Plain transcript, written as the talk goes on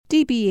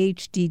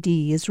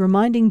CBHDD is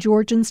reminding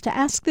Georgians to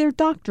ask their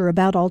doctor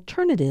about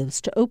alternatives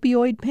to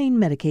opioid pain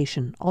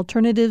medication.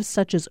 Alternatives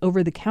such as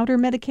over-the-counter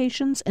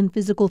medications and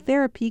physical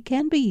therapy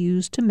can be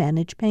used to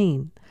manage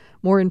pain.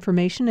 More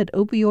information at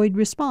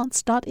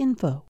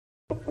opioidresponse.info.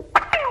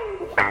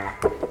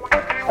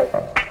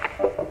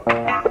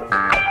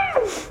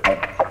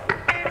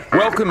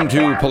 Welcome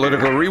to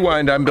Political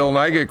Rewind. I'm Bill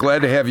Nigut.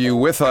 Glad to have you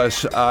with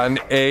us on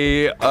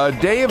a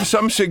day of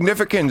some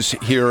significance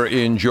here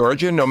in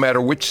Georgia, no matter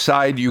which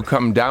side you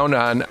come down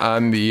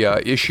on the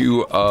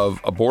issue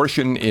of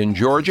abortion in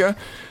Georgia.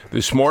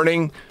 This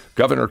morning,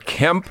 Governor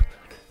Kemp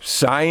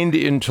signed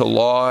into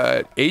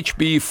law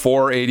HB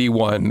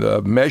 481,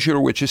 the measure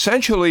which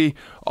essentially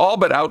all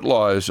but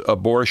outlaws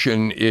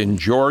abortion in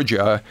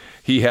Georgia.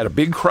 He had a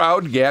big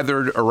crowd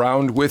gathered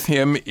around with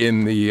him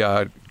in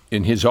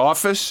his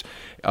office.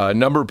 A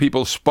number of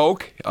people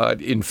spoke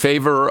in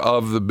favor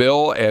of the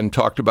bill and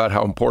talked about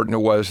how important it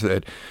was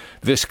that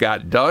this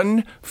got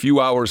done. A few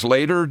hours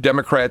later,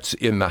 Democrats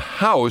in the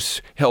House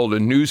held a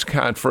news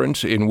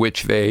conference in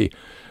which they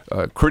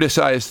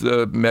criticized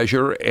the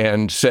measure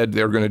and said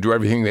they're going to do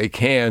everything they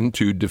can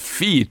to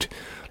defeat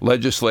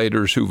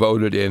legislators who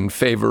voted in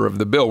favor of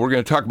the bill. We're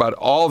going to talk about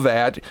all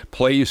that,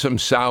 play you some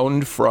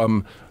sound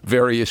from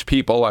various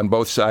people on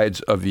both sides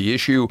of the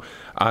issue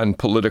on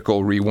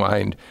Political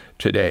Rewind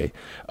today.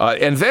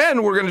 And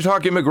then we're going to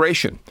talk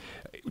immigration.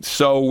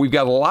 So we've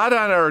got a lot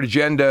on our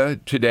agenda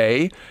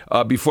today.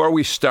 Before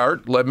we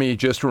start, let me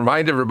just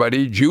remind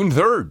everybody, June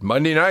 3rd,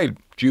 Monday night,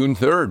 June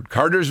 3rd,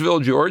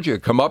 Cartersville, Georgia.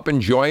 Come up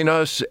and join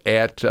us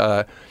in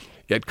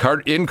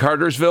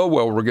Cartersville,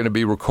 where we're going to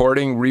be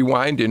recording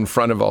Rewind in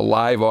front of a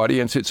live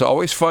audience. It's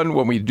always fun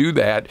when we do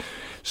that.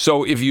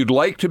 So if you'd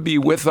like to be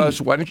with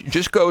us, why don't you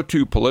just go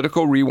to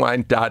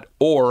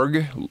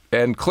politicalrewind.org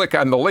and click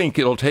on the link.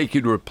 It'll take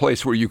you to a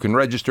place where you can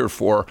register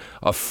for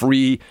a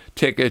free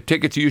ticket.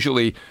 Tickets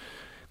usually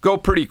go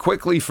pretty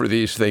quickly for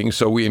these things,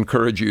 so we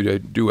encourage you to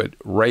do it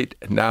right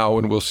now,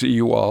 and we'll see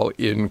you all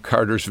in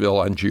Cartersville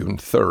on June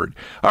 3rd.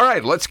 All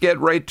right, let's get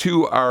right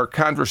to our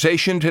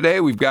conversation today.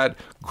 We've got a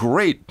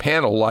great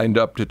panel lined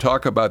up to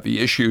talk about the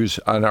issues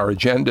on our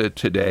agenda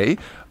today.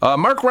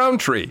 Mark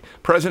Roundtree,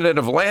 president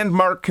of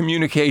Landmark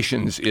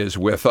Communications, is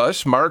with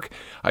us. Mark,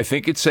 I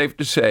think it's safe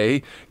to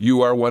say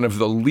you are one of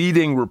the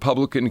leading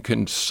Republican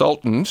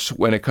consultants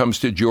when it comes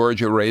to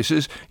Georgia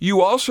races.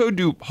 You also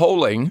do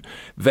polling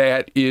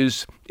that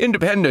is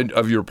independent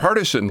of your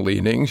partisan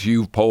leanings.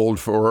 You've polled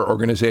for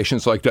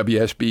organizations like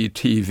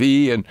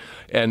WSB-TV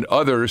and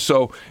others.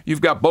 So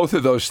you've got both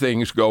of those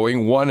things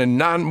going, one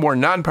a more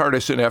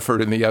nonpartisan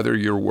effort and the other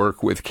your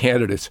work with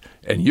candidates.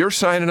 And you're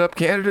signing up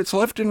candidates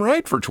left and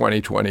right for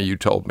 2020, you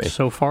told me.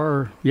 So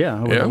far,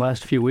 over the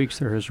last few weeks,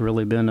 there has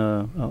really been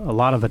a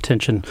lot of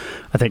attention,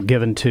 I think,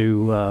 given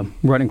to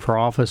running for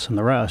office and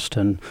the rest.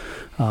 And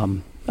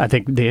I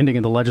think the ending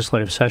of the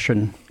legislative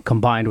session,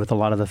 combined with a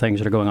lot of the things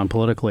that are going on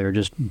politically, are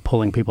just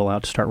pulling people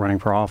out to start running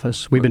for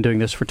office. We've been doing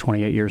this for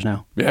 28 years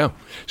now. Yeah.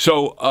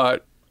 So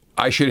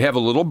I should have a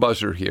little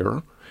buzzer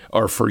here,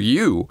 or for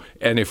you,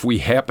 and if we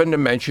happen to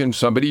mention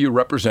somebody you're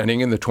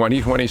representing in the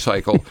 2020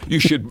 cycle, you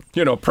should,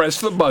 press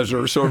the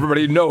buzzer so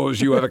everybody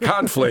knows you have a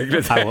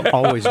conflict. I will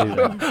always do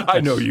that. I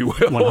know you will.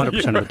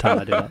 100% of the time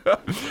I do that.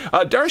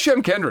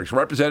 Darshan Kendricks,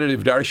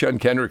 Representative Darshan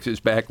Kendricks,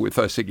 is back with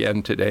us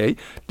again today.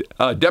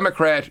 A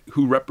Democrat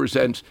who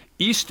represents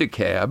East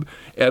DeKalb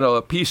and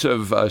a piece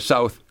of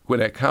South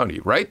Gwinnett County,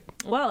 right?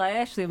 Well,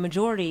 a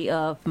majority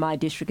of my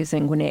district is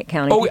in Gwinnett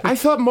County. Oh, I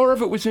thought more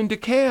of it was in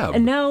DeKalb.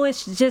 No,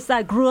 it's just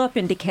I grew up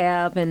in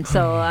DeKalb, and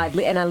so I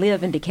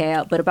live in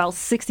DeKalb, but about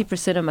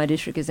 60% of my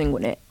district is in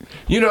Gwinnett.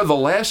 The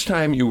last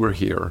time you were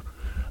here,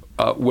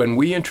 when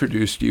we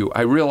introduced you,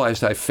 I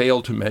realized I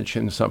failed to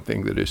mention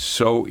something that is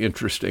so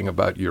interesting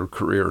about your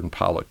career in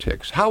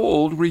politics. How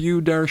old were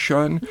you,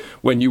 Darshan,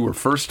 when you were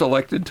first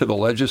elected to the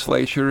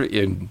legislature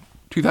in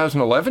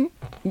 2011?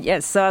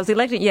 Yes, so I was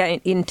elected,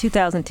 in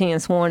 2010,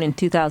 sworn in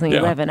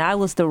 2011. Yeah. I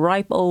was the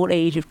ripe old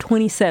age of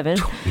 27.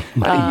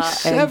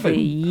 27? And the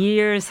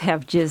years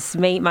have just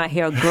made my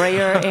hair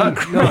grayer and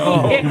grayer.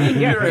 No,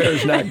 your hair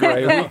is not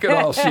gray. We can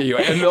all see you.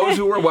 And those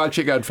who are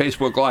watching on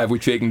Facebook Live,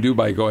 which they can do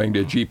by going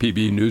to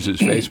GPB News'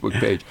 Facebook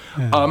page,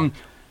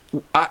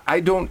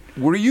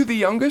 were you the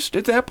youngest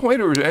at that point,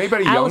 or was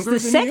anybody younger than you? I was the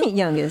second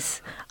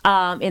youngest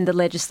in the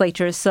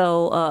legislature.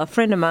 So a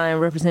friend of mine,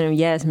 Representative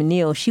Yasmin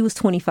Neal, she was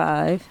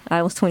 25.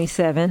 I was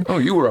 27. Oh,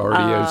 you were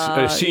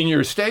already a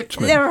senior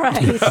statesman. Yeah,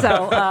 right.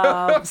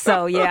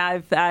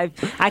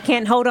 I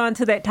can't hold on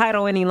to that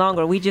title any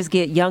longer. We just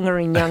get younger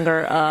and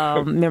younger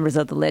members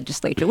of the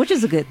legislature, which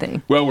is a good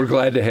thing. Well, we're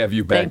glad to have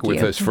you back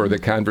with us for the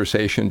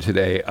conversation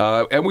today.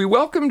 And we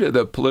welcome to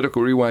the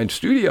Political Rewind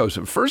studios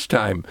a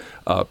first-time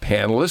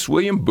panelist,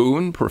 William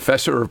Boone,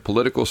 professor of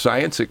political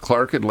science at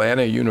Clark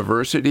Atlanta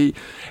University.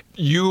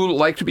 You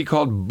like to be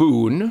called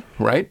Boone,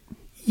 right?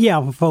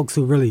 Yeah, for folks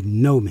who really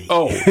know me.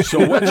 Oh,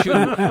 so what should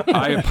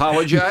I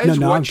apologize?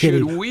 No, what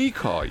should we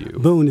call you?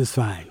 Boone is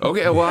fine.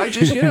 Okay, well, I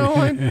just,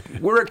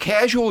 we're a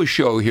casual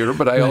show here,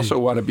 but I also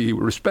want to be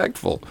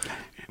respectful.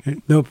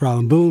 No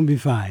problem. Boone will be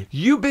fine.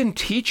 You've been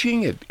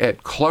teaching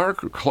at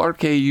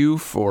Clark AU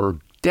for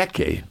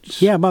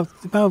decades. Yeah, about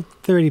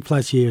 30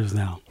 plus years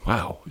now.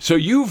 Wow. So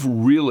you've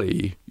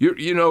really,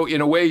 you know,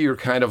 in a way, you're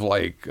kind of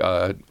like,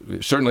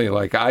 certainly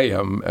like I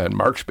am, and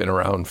Mark's been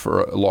around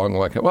for a long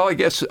time. Well, I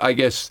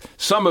guess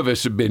some of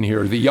us have been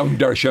here. The young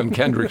Darshan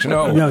Kendricks,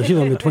 no. No, she's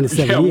only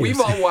 27 years.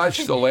 We've all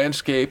watched the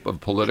landscape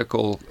of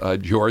political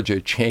Georgia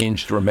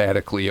change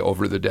dramatically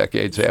over the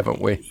decades,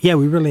 haven't we? Yeah,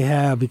 we really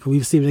have, because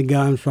we've seen it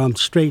gone from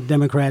straight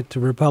Democrat to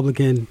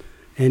Republican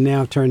and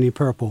now turning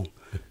purple.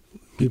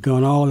 We've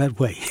gone all that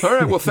way. All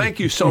right. Well, thank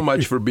you so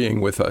much for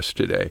being with us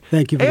today.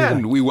 Thank you very much.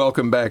 And we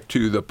welcome back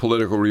to the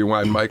Political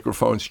Rewind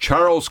microphones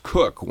Charles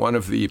Cook, one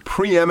of the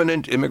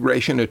preeminent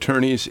immigration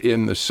attorneys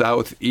in the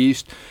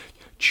Southeast.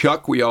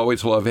 Chuck, we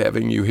always love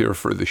having you here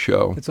for the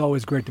show. It's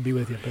always great to be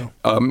with you,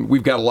 Bill.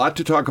 We've got a lot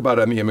to talk about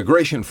on the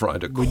immigration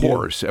front, of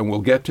course, and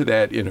we'll get to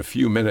that in a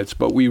few minutes.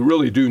 But we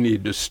really do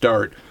need to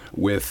start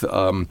with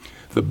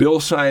the bill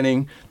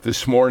signing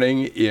this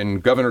morning in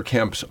Governor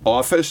Kemp's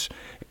office.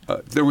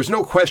 There was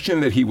no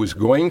question that he was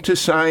going to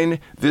sign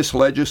this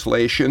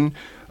legislation.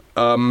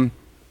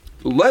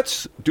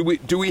 Let's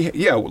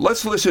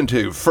listen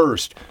to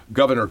first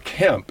Governor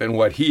Kemp and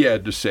what he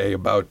had to say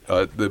about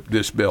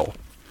this bill.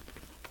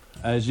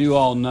 As you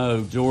all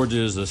know,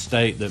 Georgia is a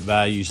state that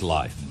values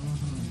life.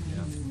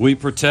 We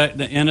protect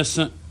the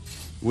innocent.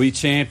 We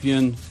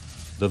champion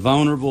the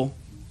vulnerable.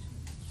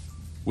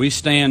 We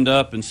stand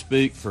up and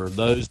speak for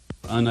those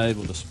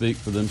unable to speak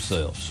for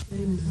themselves.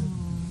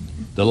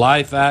 The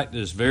Life Act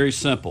is very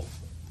simple,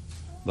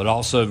 but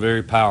also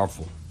very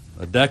powerful.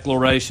 A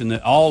declaration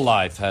that all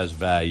life has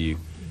value,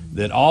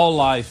 that all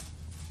life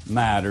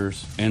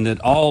matters, and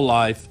that all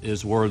life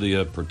is worthy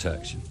of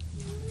protection.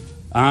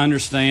 I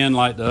understand,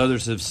 like the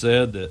others have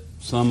said, that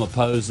some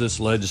oppose this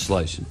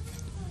legislation.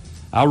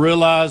 I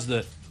realize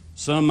that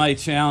some may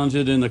challenge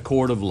it in the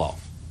court of law.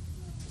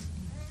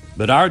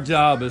 But our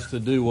job is to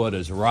do what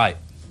is right,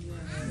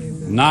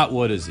 not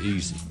what is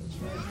easy.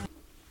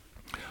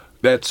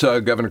 That's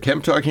Governor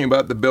Kemp talking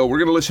about the bill. We're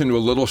going to listen to a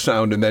little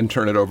sound and then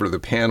turn it over to the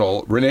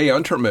panel. Renee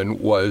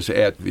Unterman was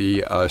at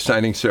the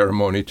signing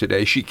ceremony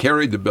today. She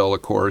carried the bill,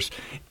 of course,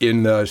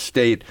 in the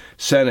state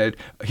Senate.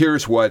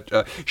 Here's what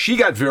she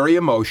got very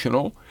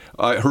emotional.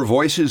 Her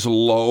voice is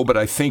low, but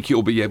I think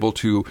you'll be able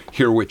to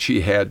hear what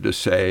she had to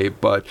say.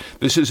 But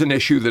this is an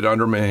issue that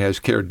Unterman has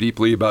cared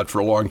deeply about for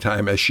a long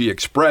time, as she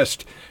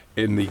expressed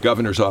in the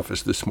governor's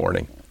office this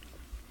morning.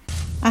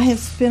 I have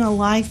spent a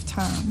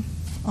lifetime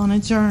on a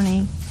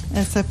journey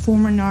as a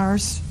former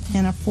nurse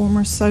and a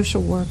former social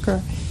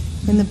worker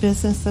in the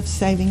business of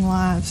saving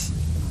lives.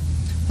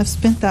 I've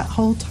spent that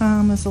whole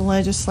time as a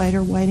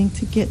legislator waiting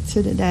to get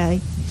to today,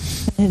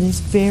 and it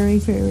is very,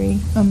 very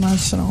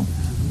emotional.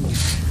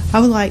 I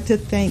would like to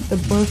thank the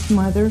birth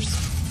mothers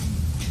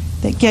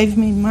that gave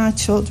me my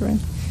children,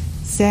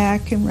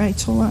 Zach and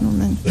Rachel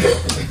Unterman,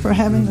 for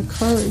having the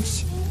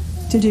courage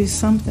to do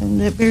something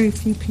that very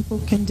few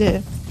people can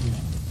do.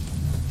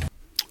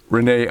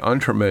 Renee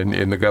Unterman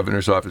in the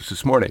governor's office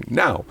this morning.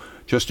 Now,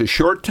 just a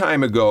short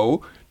time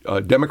ago,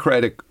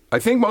 Democratic, I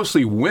think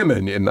mostly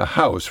women in the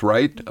House,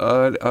 right,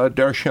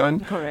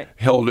 Darshan? Correct.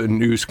 Held a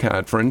news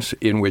conference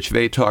in which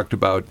they talked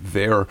about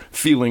their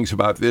feelings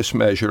about this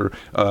measure.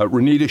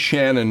 Renita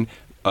Shannon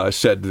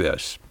said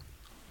this.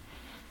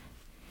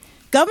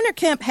 Governor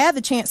Kemp had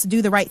the chance to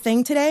do the right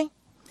thing today,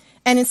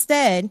 and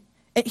instead,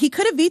 he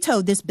could have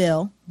vetoed this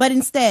bill, but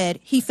instead,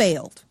 he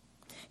failed.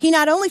 He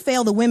not only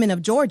failed the women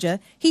of Georgia,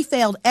 he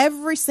failed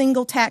every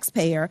single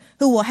taxpayer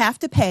who will have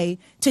to pay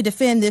to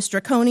defend this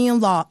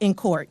draconian law in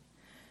court.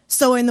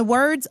 So in the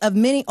words of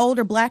many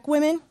older black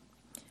women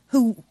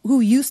who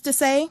used to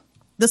say,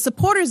 the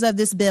supporters of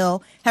this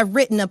bill have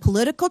written a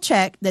political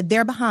check that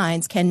their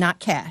behinds cannot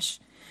cash.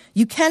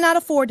 You cannot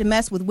afford to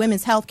mess with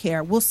women's health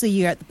care. We'll see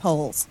you at the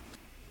polls.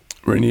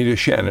 Renita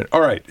Shannon.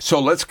 All right, so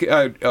let's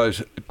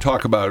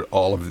talk about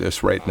all of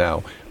this right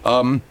now.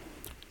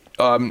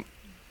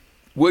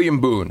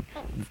 William Boone,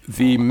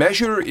 the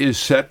measure is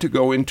set to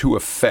go into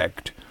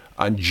effect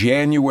on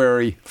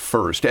January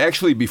 1st.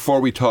 Actually, before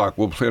we talk,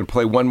 we'll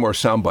play one more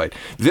soundbite.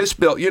 This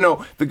bill, you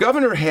know, the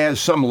governor has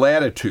some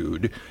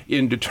latitude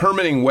in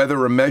determining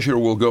whether a measure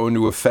will go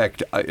into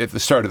effect at the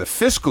start of the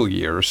fiscal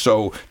year.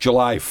 So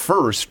July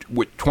 1st,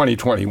 with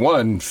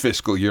 2021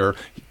 fiscal year,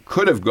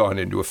 could have gone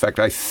into effect.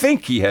 I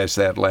think he has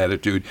that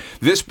latitude.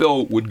 This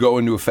bill would go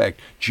into effect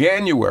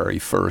January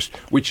 1st,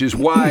 which is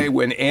why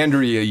when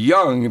Andrea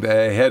Young, the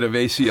head of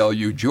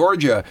ACLU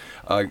Georgia,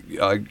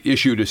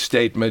 issued a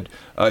statement,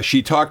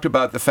 she talked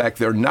about the fact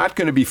they're not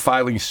going to be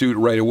filing suit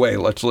right away.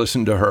 Let's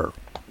listen to her.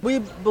 We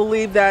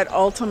believe that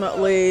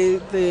ultimately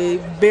the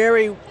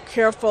very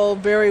careful,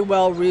 very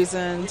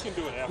well-reasoned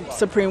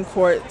Supreme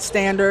Court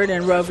standard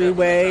in Roe v.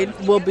 Wade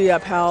will be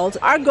upheld.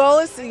 Our goal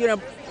is,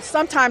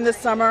 sometime this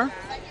summer,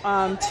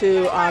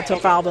 to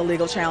file the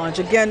legal challenge.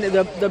 Again,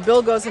 the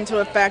bill goes into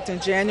effect in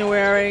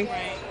January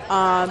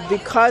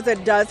because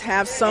it does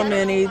have so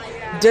many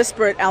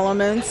disparate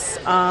elements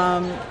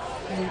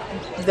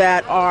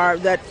that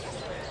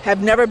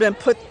have never been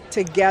put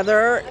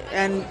together,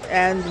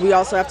 and we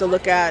also have to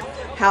look at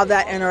how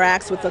that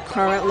interacts with the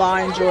current law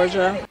in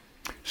Georgia.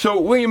 So,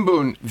 William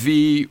Boone,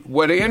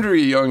 what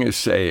Andrea Young is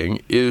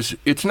saying is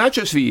it's not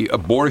just the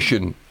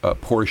abortion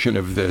portion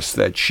of this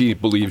that she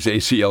believes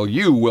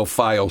ACLU will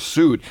file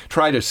suit,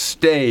 try to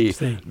stay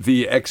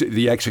the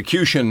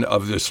execution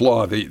of this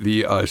law,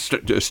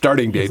 the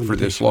starting date for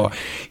this law.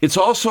 It's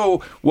also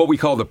what we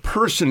call the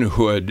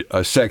personhood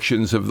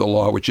sections of the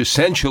law, which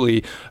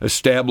essentially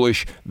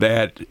establish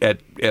that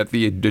at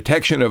the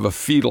detection of a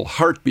fetal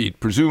heartbeat,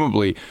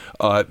 presumably,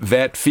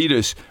 that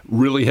fetus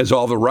really has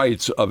all the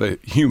rights of a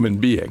human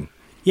being.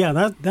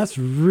 Yeah, that's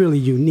really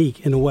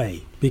unique in a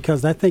way,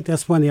 because I think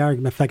that's one of the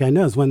arguments, in fact, I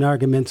know it's one of the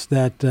arguments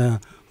that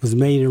was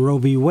made in Roe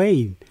v.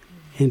 Wade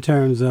in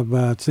terms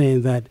of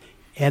saying that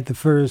at the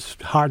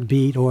first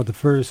heartbeat or the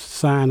first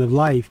sign of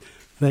life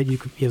that you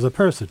could be as a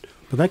person.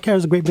 But that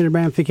carries a great many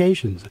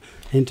ramifications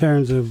in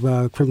terms of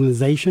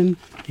criminalization.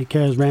 It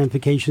carries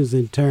ramifications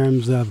in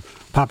terms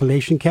of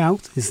population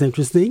counts. It's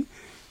interesting.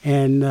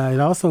 And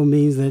it also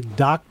means that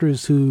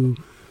doctors who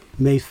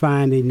may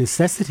find a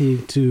necessity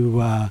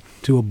to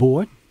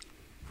abort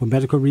for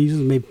medical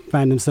reasons may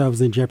find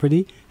themselves in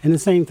jeopardy, and the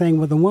same thing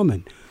with a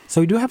woman.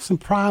 So we do have some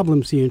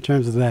problems here in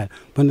terms of that.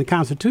 But on the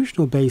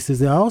constitutional basis,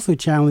 there also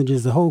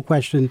challenges the whole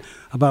question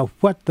about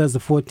what does the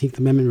 14th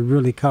Amendment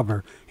really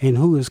cover and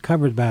who is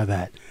covered by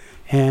that.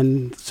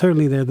 And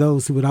certainly there are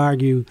those who would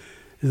argue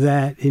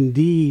that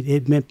indeed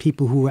it meant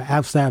people who were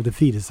outside of the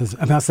fetus,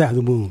 outside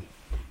the womb.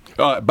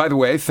 By the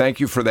way, thank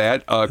you for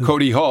that.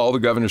 Cody Hall, the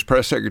governor's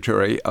press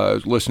secretary,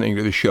 is listening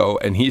to the show,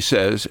 and he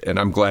says, and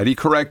I'm glad he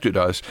corrected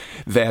us,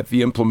 that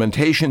the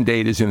implementation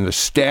date is in the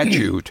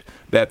statute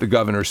that the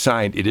governor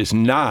signed. It is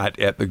not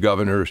at the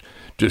governor's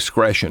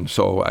discretion.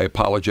 So I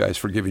apologize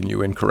for giving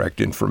you incorrect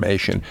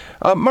information.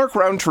 Mark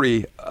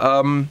Roundtree,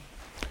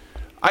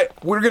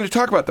 we're going to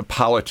talk about the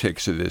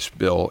politics of this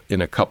bill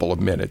in a couple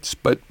of minutes,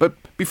 but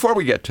before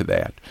we get to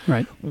that,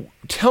 right,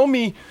 tell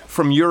me,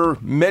 from your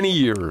many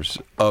years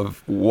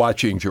of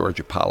watching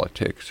Georgia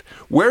politics,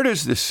 where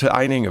does the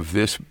signing of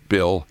this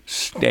bill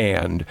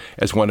stand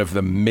as one of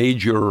the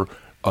major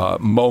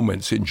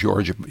moments in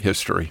Georgia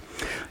history?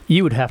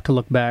 You would have to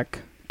look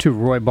back to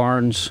Roy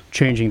Barnes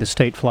changing the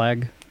state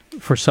flag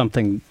for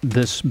something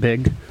this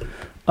big.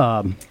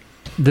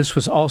 This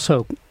was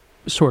also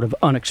sort of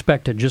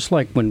unexpected, just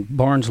like when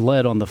Barnes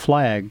led on the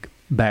flag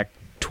back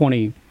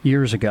 20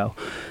 years ago.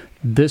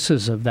 This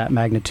is of that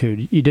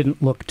magnitude. You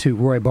didn't look to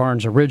Roy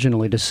Barnes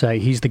originally to say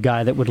he's the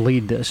guy that would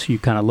lead this. You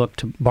kind of looked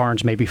to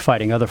Barnes maybe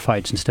fighting other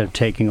fights instead of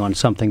taking on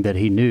something that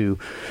he knew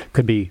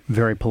could be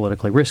very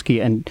politically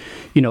risky. And,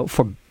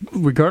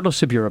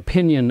 regardless of your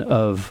opinion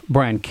of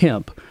Brian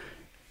Kemp,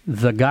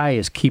 the guy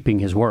is keeping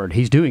his word.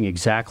 He's doing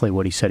exactly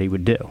what he said he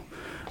would do.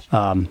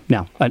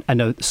 Now, I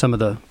know some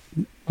of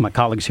my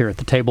colleagues here at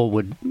the table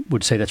would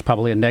say that's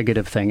probably a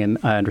negative thing, and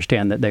I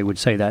understand that they would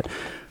say that.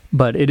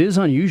 But it is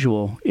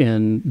unusual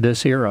in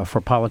this era for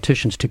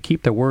politicians to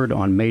keep their word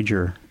on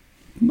major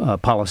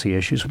policy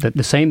issues.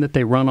 The same that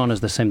they run on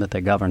is the same that they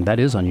govern. That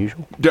is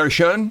unusual.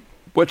 Darshan,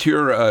 what's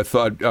your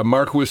thought?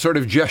 Mark was sort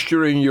of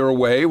gesturing your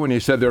way when he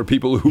said there are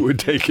people who would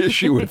take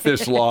issue with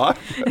this law.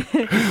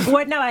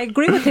 Well, no, I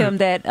agree with him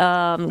that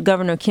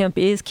Governor Kemp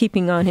is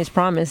keeping on his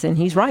promise, and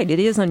he's right. It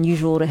is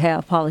unusual to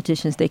have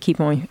politicians that keep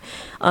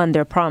on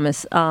their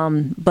promise.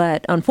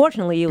 But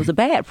unfortunately, it was a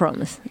bad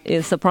promise.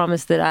 It's a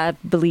promise that I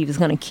believe is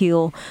going to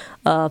kill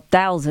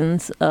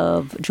thousands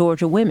of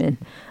Georgia women.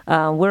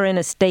 We're in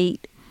a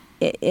state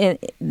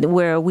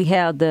where we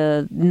have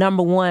the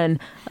number one,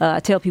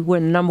 I tell people we're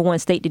the number one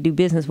state to do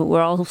business, but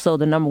we're also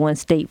the number one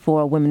state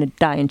for women to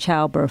die in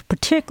childbirth,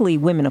 particularly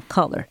women of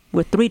color.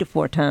 We're 3 to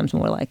 4 times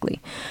more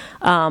likely.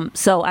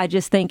 So I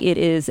just think it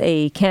is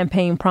a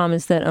campaign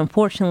promise that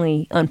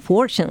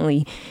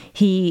unfortunately,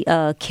 he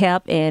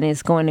kept, and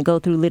is going to go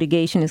through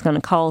litigation. It's going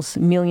to cost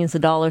millions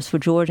of dollars for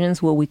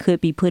Georgians, where we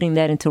could be putting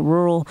that into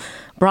rural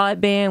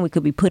broadband. We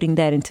could be putting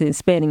that into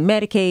expanding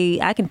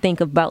Medicaid. I can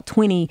think of about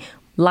 20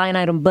 line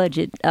item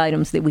budget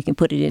items that we can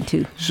put it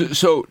into.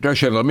 So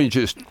Darshan, let me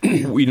just,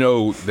 we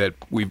know that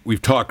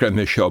we've talked on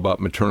this show about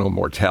maternal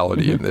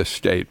mortality in this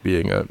state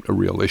being a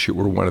real issue.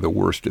 We're one of the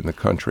worst in the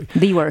country.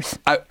 The worst.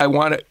 I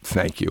want to,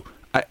 thank you.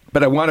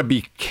 But I want to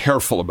be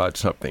careful about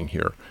something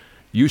here.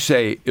 You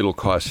say it'll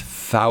cost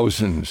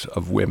thousands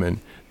of women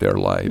their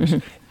lives.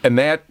 And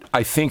that,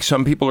 I think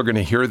some people are going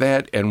to hear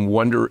that and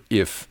wonder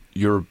if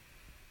you're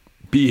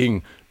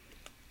being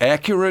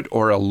accurate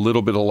or a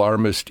little bit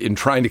alarmist in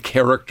trying to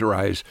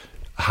characterize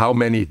how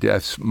many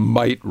deaths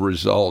might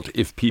result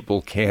if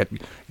people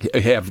can't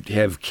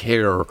have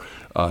care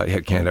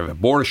can't have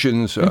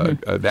abortions,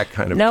 that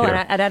kind of no,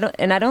 care.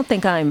 I don't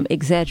think I'm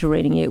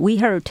exaggerating it. We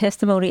heard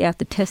testimony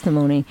after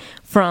testimony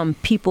from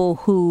people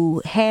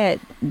who had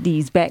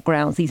these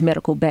backgrounds, these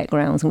medical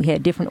backgrounds, and we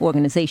had different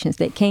organizations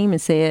that came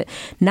and said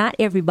not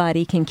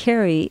everybody can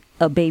carry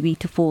a baby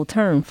to full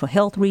term for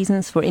health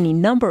reasons, for any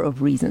number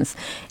of reasons.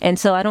 And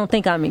so I don't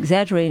think I'm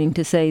exaggerating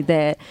to say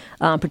that,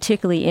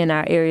 particularly in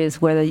our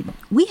areas where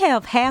we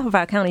have half of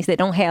our counties that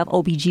don't have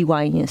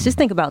OBGYNs. Just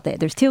think about that.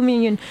 There's 2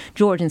 million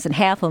Georgians and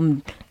half of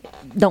them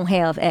don't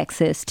have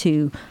access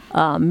to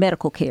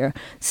medical care.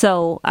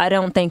 So I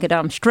don't think that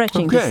I'm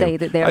stretching to say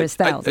that there is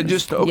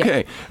thousands.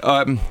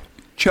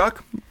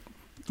 Chuck?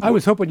 I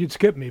was hoping you'd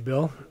skip me,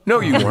 Bill. No,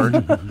 you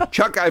weren't.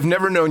 Chuck, I've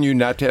never known you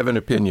not to have an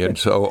opinion,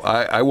 so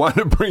I want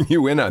to bring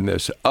you in on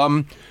this.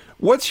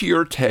 What's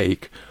your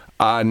take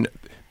on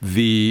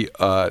the...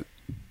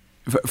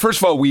 First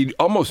of all, we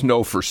almost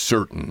know for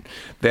certain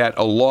that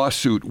a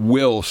lawsuit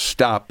will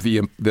stop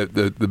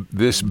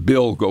this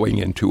bill going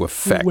into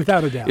effect.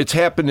 Without a doubt. It's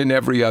happened in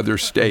every other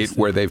state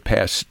where they've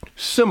passed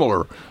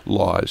similar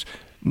laws.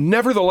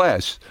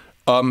 Nevertheless,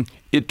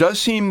 it does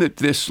seem that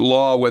this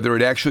law, whether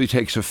it actually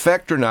takes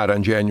effect or not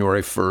on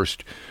January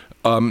 1st,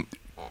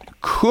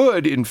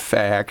 could, in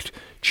fact,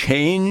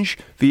 change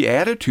the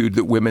attitude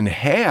that women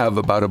have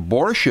about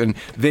abortion.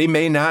 They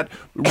may not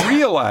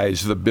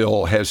realize the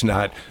bill has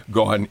not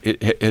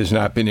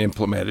been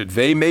implemented.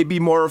 They may be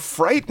more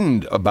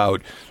frightened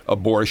about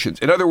abortions.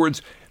 In other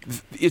words,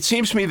 it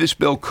seems to me this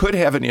bill could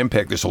have an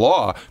impact, this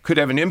law could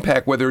have an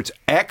impact whether it's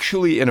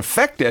actually in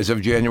effect as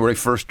of January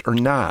 1st or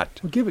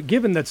not. Well,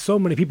 given that so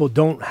many people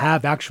don't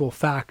have actual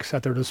facts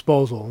at their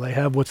disposal, they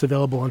have what's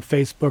available on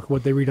Facebook,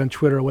 what they read on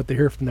Twitter, or what they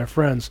hear from their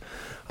friends,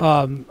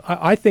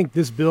 I think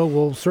this bill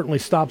will certainly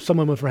stop some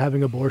women from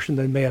having abortion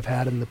they may have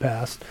had in the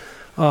past.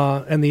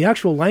 And the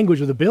actual language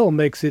of the bill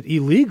makes it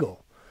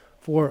illegal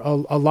for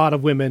a lot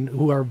of women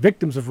who are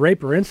victims of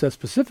rape or incest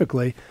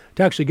specifically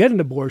to actually get an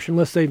abortion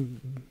unless they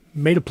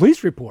made a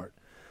police report.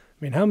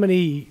 I mean, how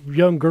many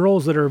young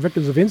girls that are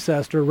victims of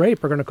incest or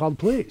rape are going to call the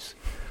police?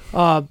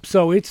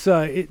 So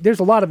there's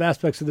a lot of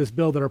aspects of this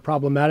bill that are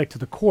problematic to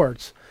the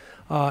courts.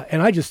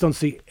 And I just don't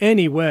see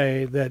any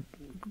way that,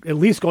 at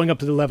least going up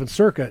to the 11th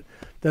Circuit,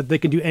 that they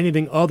can do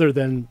anything other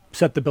than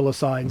set the bill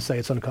aside and say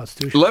it's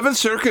unconstitutional. 11th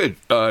Circuit,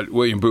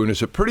 William Boone,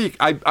 is a pretty...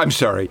 I'm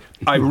sorry.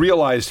 I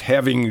realized,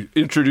 having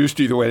introduced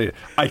you the way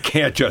I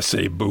can't just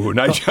say Boone.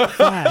 No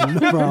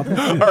problem.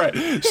 All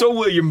right. So,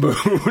 William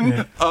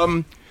Boone,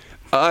 the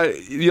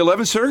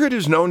 11th Circuit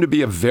is known to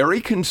be a very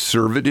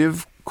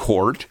conservative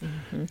court.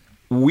 Mm-hmm.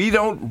 We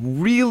don't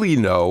really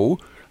know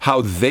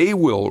how they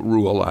will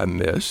rule on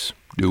this,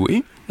 do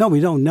we? No, we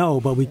don't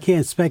know, but we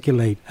can't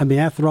speculate. I mean,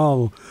 after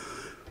all,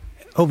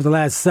 over the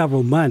last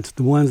several months,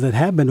 the ones that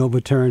have been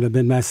overturned have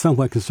been by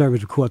somewhat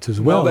conservative courts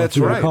as well. Well, that's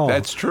right. Recall.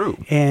 That's true.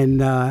 And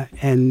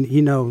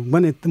you know,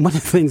 one of the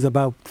things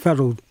about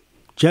federal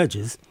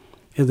judges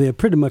is they're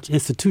pretty much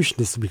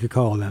institutionalists, we could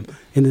call them,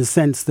 in the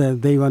sense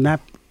that they are not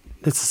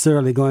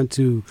necessarily going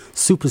to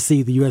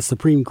supersede the U.S.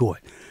 Supreme Court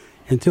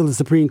until the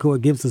Supreme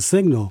Court gives a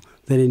signal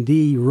that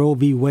indeed Roe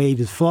v. Wade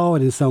is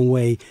flawed in some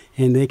way,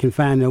 and they can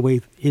find their way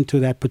into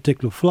that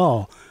particular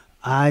flaw.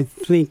 I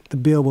think the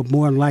bill will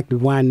more than likely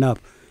wind up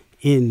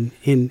in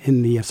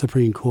the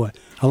Supreme Court,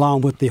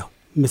 along with the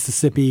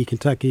Mississippi,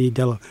 Kentucky,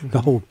 the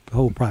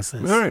whole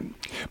process. All right,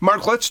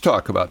 Mark, let's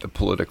talk about the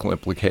political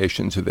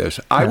implications of this.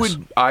 Yes.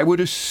 I would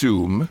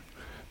assume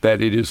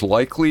that it is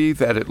likely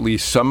that at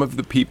least some of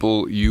the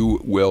people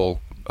you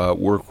will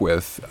work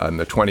with on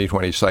the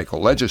 2020 cycle,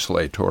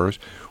 legislators,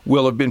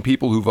 will have been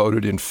people who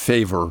voted in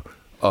favor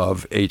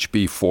of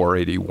HB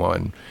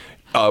 481.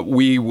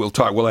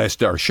 We'll ask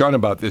Darshan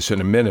about this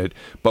in a minute,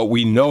 but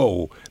we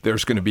know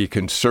there's going to be a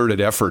concerted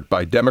effort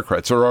by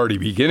Democrats, they're already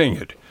beginning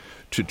it,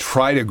 to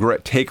try to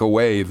take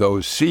away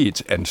those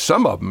seats. And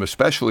some of them,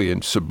 especially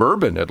in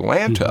suburban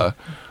Atlanta,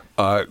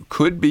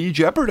 could be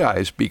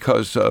jeopardized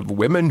because of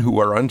women who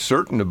are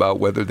uncertain about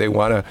whether they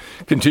want to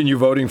continue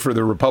voting for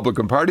the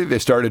Republican Party. They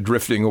started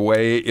drifting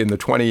away in the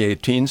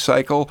 2018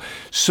 cycle.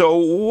 So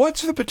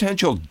what's the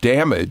potential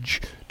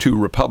damage to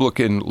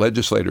Republican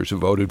legislators who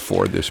voted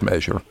for this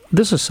measure?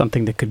 This is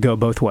something that could go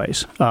both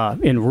ways.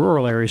 In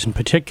rural areas in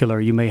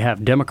particular, you may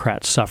have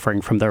Democrats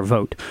suffering from their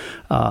vote.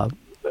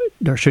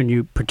 Darshan,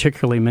 you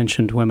particularly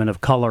mentioned women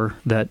of color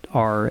that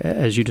are,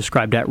 as you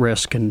described, at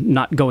risk, and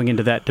not going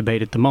into that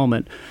debate at the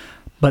moment.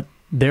 But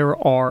there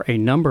are a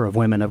number of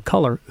women of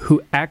color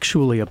who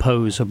actually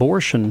oppose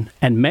abortion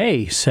and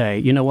may say,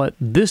 you know what,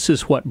 this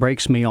is what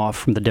breaks me off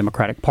from the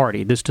Democratic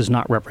Party. This does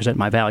not represent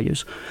my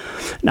values.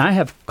 Now, I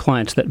have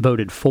clients that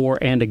voted for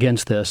and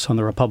against this on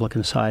the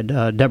Republican side.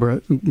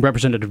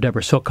 Representative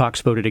Deborah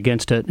Silcox voted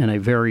against it in a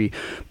very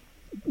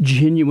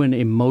genuine,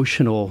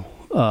 emotional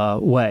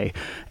way.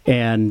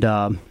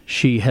 And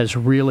she has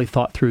really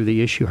thought through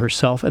the issue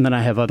herself. And then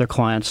I have other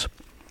clients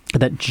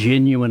that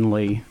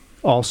genuinely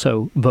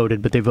also voted,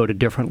 but they voted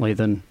differently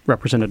than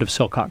Representative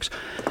Silcox.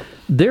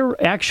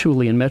 They're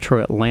actually in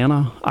Metro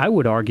Atlanta. I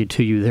would argue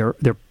to you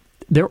they're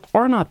there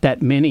are not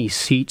that many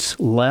seats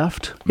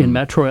left in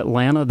Metro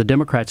Atlanta. The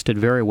Democrats did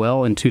very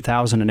well in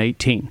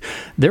 2018.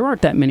 There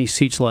aren't that many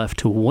seats left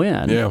to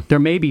win. Yeah. There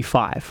may be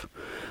 5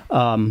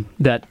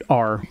 that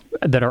are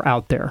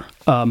out there.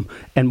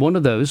 And one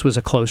of those was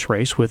a close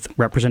race with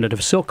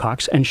Representative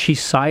Silcox, and she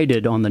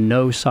sided on the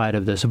no side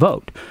of this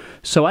vote.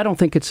 So I don't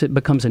think it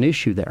becomes an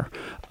issue there.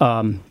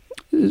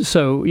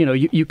 So,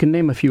 you can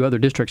name a few other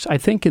districts. I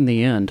think in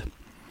the end,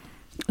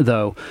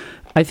 though,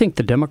 I think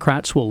the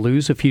Democrats will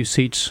lose a few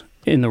seats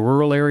in the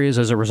rural areas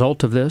as a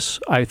result of this.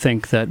 I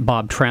think that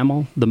Bob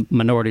Trammell, the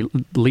minority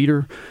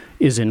leader,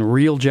 is in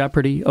real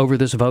jeopardy over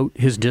this vote.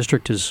 His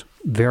district is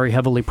very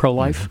heavily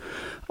pro-life,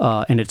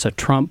 and it's a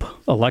Trump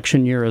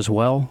election year as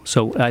well.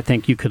 So I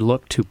think you could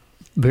look to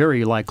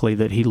very likely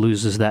that he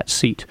loses that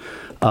seat.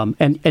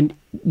 And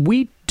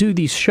we do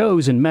these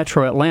shows in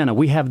Metro Atlanta.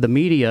 We have the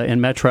media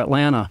in Metro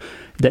Atlanta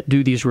that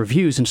do these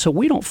reviews, and so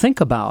we don't think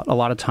about a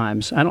lot of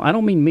times. I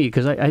don't mean me,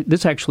 because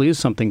this actually is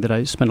something that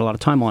I spend a lot of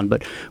time on.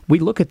 But we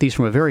look at these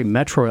from a very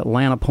Metro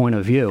Atlanta point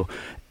of view,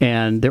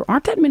 and there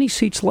aren't that many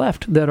seats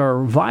left that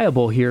are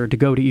viable here to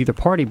go to either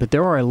party, but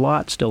there are a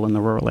lot still in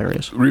the rural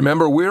areas.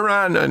 Remember, we're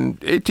on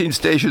 18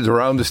 stations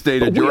around the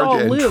state of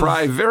Georgia and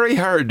try very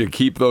hard to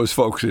keep those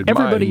folks in mind.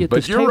 Everybody at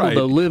this table,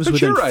 though, lives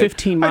within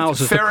 15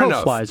 miles as the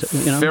crow flies.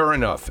 Fair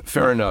enough.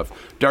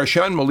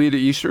 Darshan Melita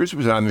Easters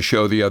was on the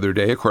show the other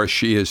day. Of course,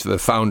 she is the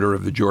founder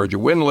of the Georgia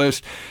Win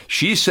List.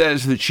 She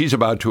says that she's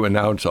about to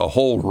announce a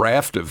whole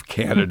raft of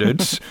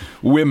candidates,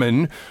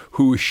 women,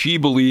 who she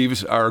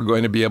believes are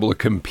going to be able to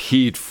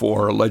compete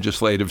for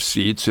legislative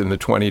seats in the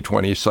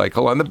 2020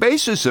 cycle on the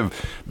basis of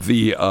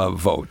the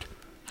vote.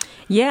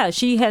 Yeah,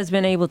 she has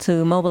been able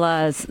to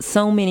mobilize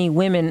so many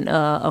women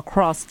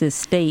across this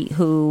state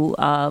who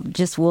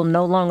just will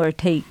no longer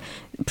take,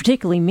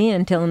 particularly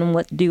men, telling them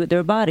what to do with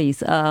their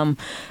bodies.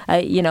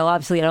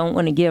 Obviously, I don't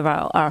want to give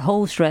our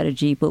whole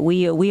strategy, but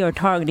we are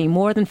targeting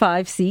more than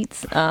 5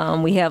 seats.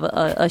 We have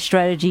a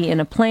strategy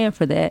and a plan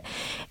for that.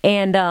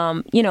 And,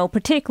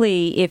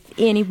 particularly if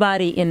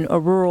anybody in a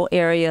rural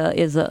area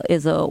is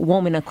a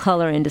woman of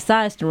color and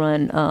decides to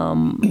run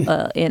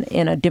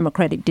in a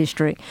Democratic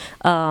district,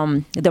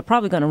 they're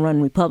probably going to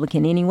run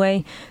Republican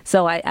anyway.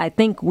 So I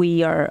think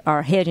we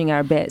are hedging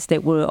our bets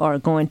that we are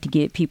going to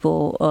get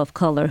people of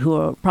color who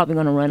are probably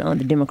going to run on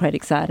the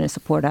Democratic side and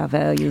support our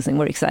values, and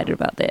we're excited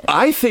about that.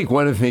 I think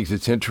one of the things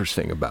that's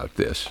interesting about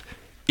this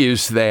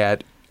is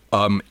that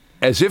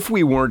as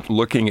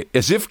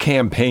if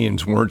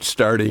campaigns weren't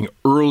starting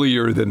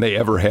earlier than they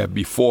ever have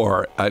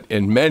before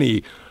in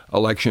many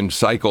election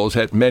cycles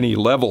at many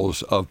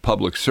levels of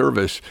public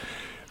service,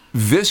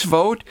 this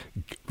vote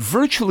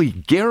virtually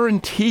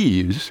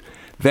guarantees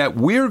that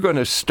we're going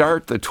to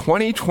start the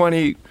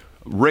 2020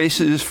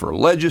 races for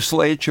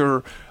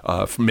legislature,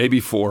 maybe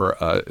for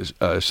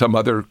some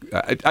other,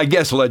 I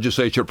guess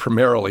legislature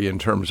primarily in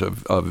terms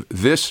of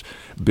this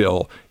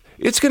bill.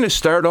 It's going to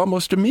start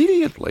almost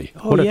immediately.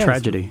 What a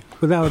tragedy.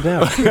 Without a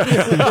doubt.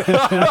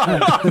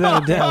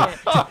 Without a doubt.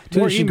 To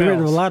the chagrin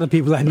of a lot of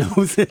people I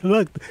know said,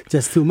 look,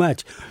 just too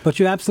much. But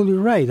you're absolutely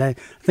right. I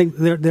think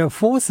there are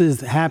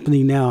forces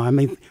happening now. I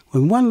mean,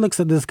 when one looks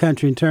at this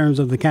country in terms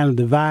of the kind of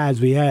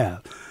divides we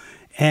have,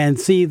 and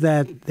see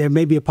that there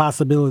may be a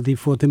possibility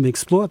for them to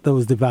exploit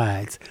those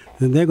divides,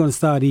 then they're going to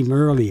start even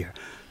earlier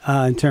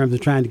in terms of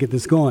trying to get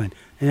this going.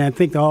 And I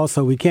think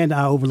also we can't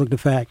overlook the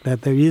fact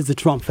that there is the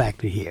Trump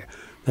factor here.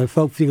 That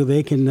folk feel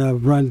they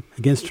can run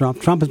against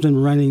Trump. Trump has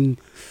been running,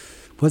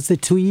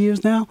 2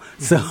 years now?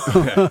 So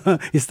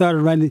he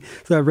started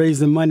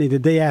raising money the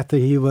day after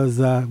he was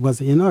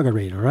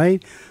inaugurated,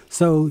 right?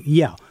 So,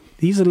 yeah,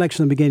 these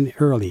elections are beginning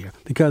earlier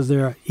because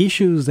there are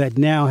issues that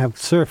now have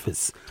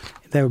surfaced.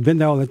 They've been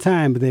there all the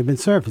time, but they've been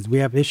surfaced. We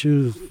have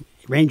issues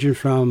ranging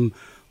from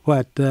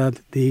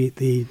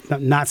the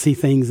Nazi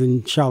things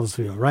in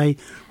Charlottesville, right?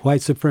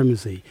 White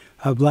supremacy,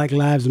 Black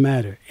Lives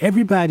Matter.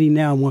 Everybody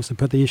now wants to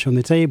put the issue on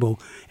the table,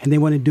 and they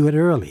want to do it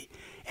early.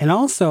 And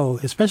also,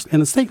 especially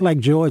in a state like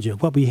Georgia,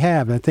 what we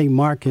have, and I think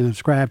Mark can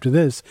ascribe to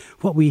this,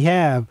 what we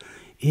have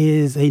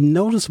is a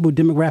noticeable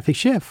demographic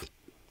shift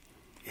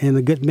in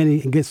a good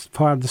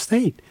part of the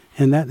state.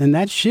 And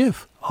that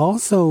shift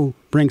also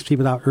brings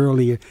people out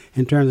earlier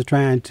in terms of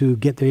trying to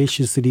get their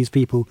issues to these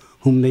people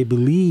whom they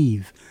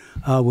believe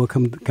will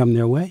come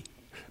their way.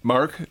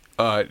 Mark,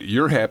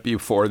 you're happy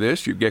for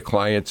this. You get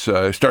clients,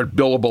 start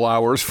billable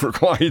hours for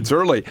clients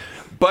early.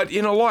 But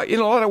in a lot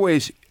of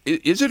ways,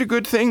 is it a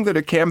good thing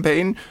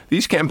that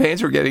these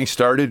campaigns are getting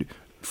started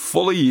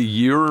fully a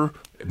year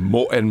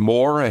and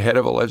more ahead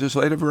of a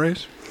legislative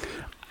race?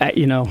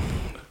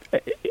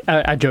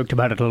 I joked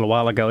about it a little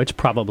while ago. It's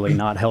probably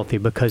not healthy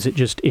because it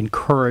just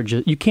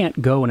encourages. You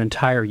can't go an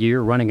entire year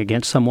running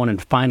against someone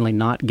and finally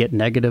not get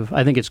negative.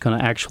 I think it's going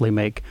to actually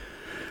make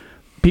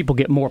people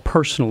get more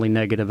personally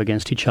negative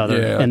against each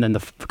other. Yeah. And then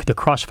the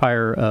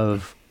crossfire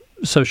of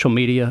social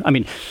media. I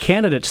mean,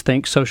 candidates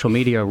think social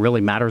media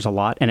really matters a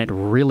lot, and it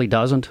really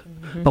doesn't.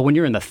 But when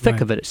you're in the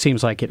thick of it, it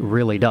seems like it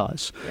really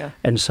does. Yeah.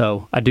 And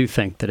so I do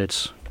think that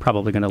it's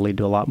probably going to lead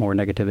to a lot more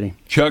negativity.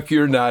 Chuck,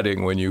 you're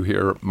nodding when you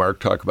hear Mark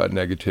talk about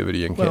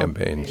negativity in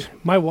campaigns.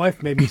 My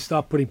wife made me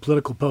stop putting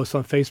political posts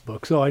on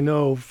Facebook, so I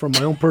know from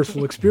my own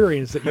personal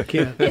experience that you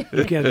can't do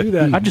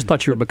that. I just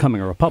thought you were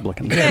becoming a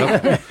Republican.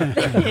 I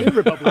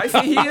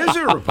think he is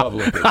a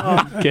Republican.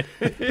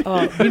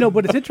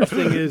 But it's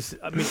interesting is,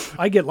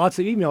 I get lots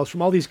of emails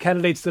from all these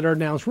candidates that are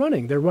announced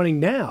running. They're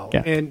running now,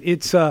 and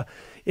it's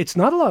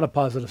not a lot of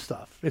positive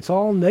stuff. It's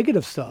all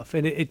negative stuff,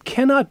 and it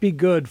cannot be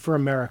good for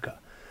America.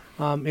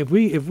 If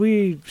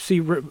we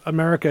see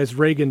America as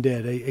Reagan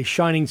did, a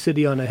shining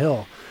city on a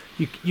hill,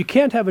 you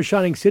can't have a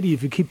shining city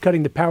if you keep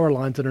cutting the power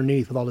lines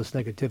underneath with all this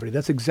negativity.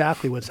 That's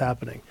exactly what's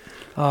happening.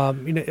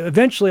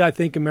 Eventually, I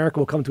think America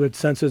will come to its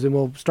senses and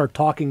we'll start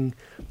talking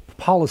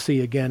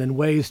policy again and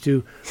ways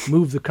to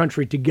move the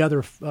country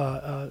together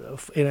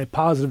in a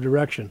positive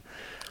direction.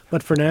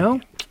 But for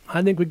now,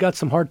 I think we've got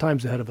some hard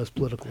times ahead of us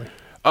politically.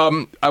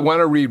 I want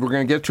to read, we're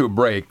going to get to a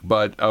break,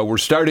 but we're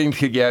starting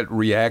to get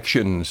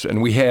reactions,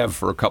 and we have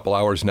for a couple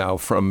hours now,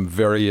 from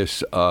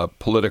various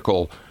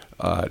political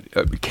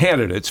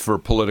candidates for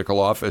political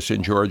office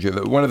in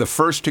Georgia. One of the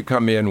first to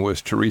come in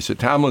was Teresa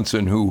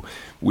Tomlinson, who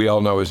we all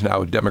know is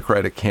now a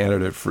Democratic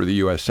candidate for the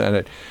U.S.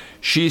 Senate.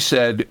 She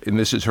said, and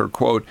this is her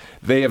quote,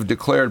 "They have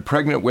declared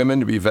pregnant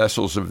women to be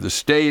vessels of the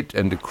state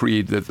and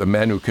decreed that the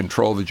men who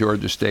control the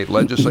Georgia state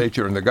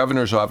legislature and the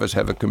governor's office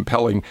have a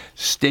compelling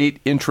state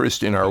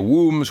interest in our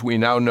wombs. We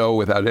now know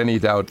without any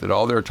doubt that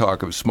all their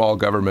talk of small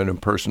government and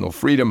personal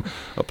freedom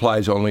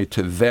applies only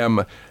to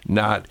them,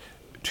 not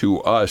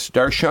to us."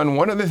 Darshan,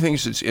 one of the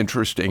things that's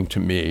interesting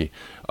to me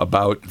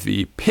about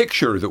the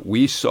picture that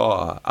we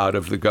saw out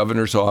of the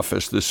governor's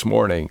office this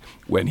morning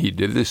when he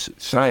did this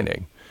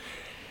signing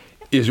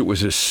is it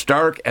was a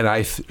stark and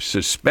I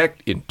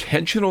suspect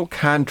intentional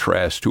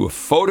contrast to a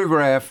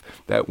photograph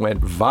that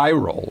went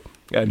viral.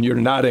 And you're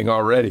nodding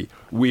already.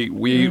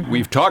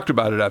 We've talked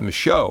about it on the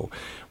show.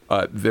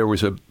 There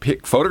was a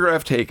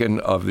photograph taken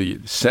of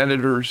the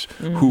senators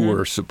who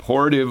were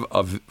supportive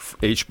of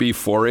HB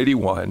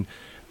 481.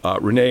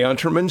 Renee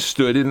Unterman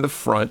stood in the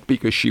front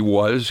because she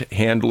was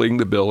handling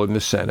the bill in the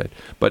Senate.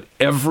 But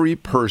every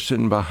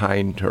person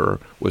behind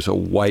her was a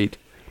white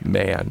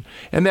man.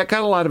 And that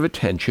got a lot of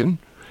attention.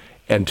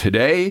 And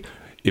today,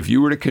 if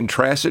you were to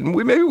contrast it, and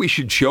maybe we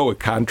should show a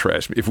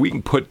contrast, if we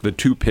can put the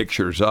two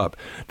pictures up,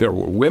 there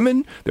were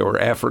women, there were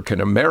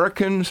African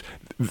Americans.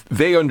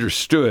 They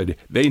understood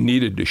they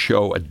needed to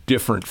show a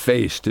different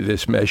face to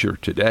this measure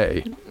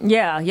today.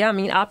 Yeah. I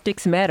mean,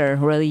 optics matter,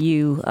 whether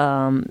you,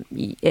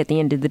 at the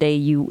end of the day,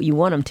 you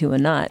want them to or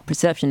not.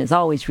 Perception is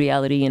always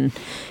reality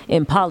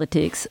in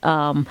politics.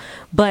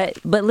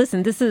 But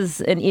listen, this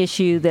is an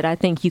issue that I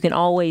think you can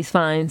always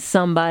find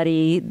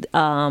somebody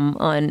of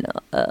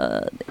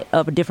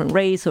a different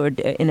race or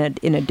in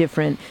a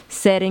different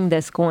setting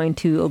that's going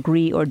to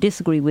agree or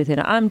disagree with it.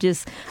 I'm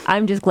just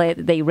glad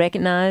that they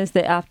recognize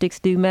that optics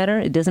do matter.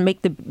 It doesn't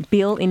make the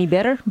bill any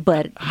better,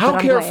 but how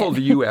careful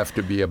do you have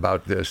to be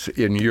about this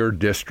in your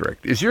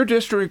district? Is your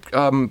district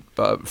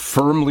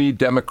firmly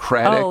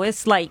Democratic? Oh,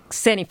 it's like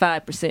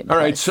 75%. All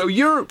right, so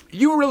you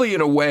really,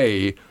 in a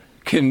way,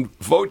 can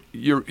vote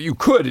you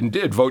could and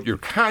did vote your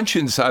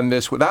conscience on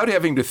this without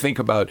having to think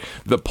about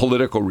the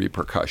political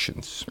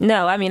repercussions.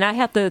 No, I mean, I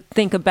have to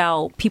think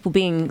about people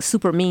being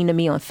super mean to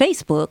me on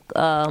Facebook,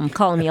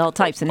 calling me all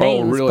types of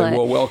names. Oh, really?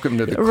 Well, welcome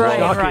to the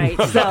club.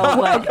 Right.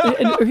 So,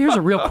 and here's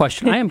a real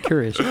question. I am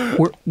curious.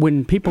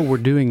 When people were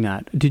doing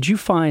that, did you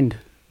find,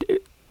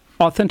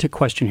 authentic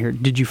question here,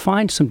 did you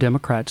find some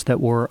Democrats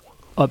that were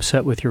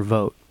upset with your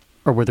vote,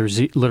 or were there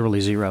literally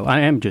zero?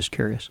 I am just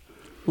curious.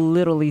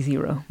 Literally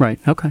zero. Right.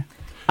 Okay.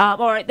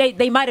 Or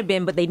they might have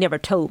been, but they never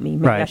told me.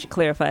 Maybe I should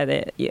clarify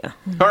that. Yeah.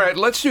 All right.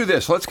 Let's do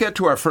this. Let's get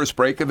to our first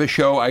break of the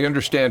show. I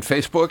understand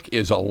Facebook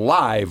is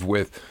alive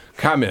with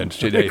comments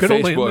today.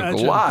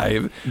 Facebook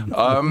Live.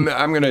 I'm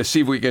going to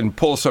see if we can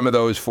pull some of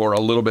those for a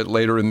little bit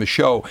later in the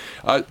show.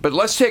 But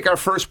let's take our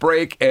first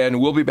break, and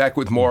we'll be back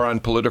with more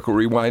on Political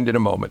Rewind in a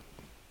moment.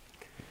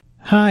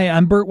 Hi,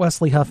 I'm Bert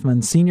Wesley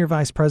Huffman, Senior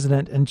Vice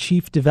President and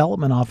Chief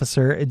Development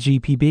Officer at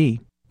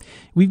GPB.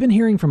 We've been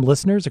hearing from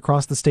listeners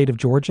across the state of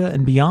Georgia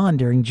and beyond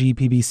during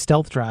GPB's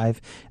Stealth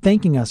Drive,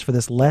 thanking us for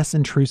this less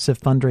intrusive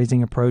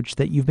fundraising approach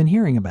that you've been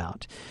hearing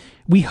about.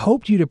 We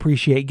hoped you'd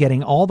appreciate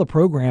getting all the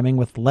programming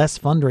with less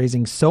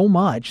fundraising so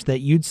much that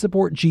you'd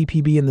support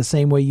GPB in the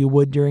same way you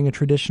would during a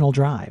traditional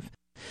drive.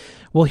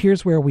 Well,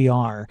 here's where we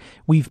are.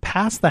 We've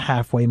passed the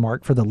halfway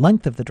mark for the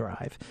length of the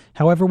drive.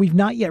 However, we've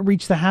not yet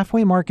reached the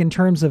halfway mark in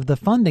terms of the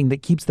funding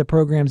that keeps the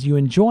programs you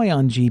enjoy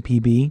on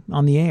GPB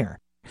on the air.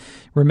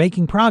 We're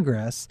making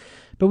progress,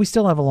 but we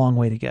still have a long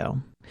way to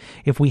go.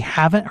 If we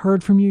haven't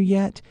heard from you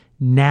yet,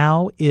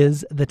 now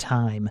is the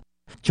time.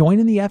 Join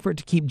in the effort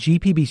to keep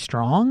GPB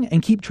strong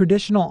and keep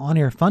traditional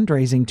on-air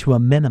fundraising to a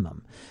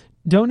minimum.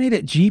 Donate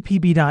at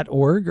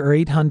gpb.org or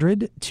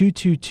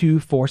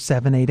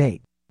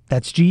 800-222-4788.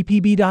 That's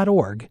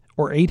gpb.org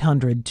or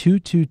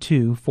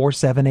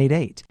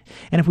 800-222-4788.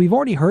 And if we've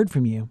already heard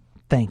from you,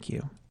 thank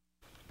you.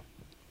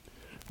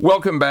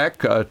 Welcome back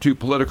to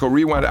Political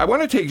Rewind. I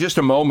want to take just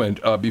a moment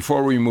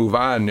before we move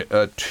on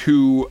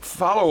to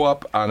follow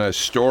up on a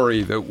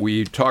story that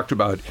we talked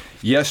about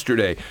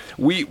yesterday.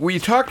 We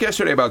talked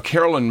yesterday about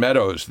Carolyn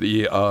Meadows,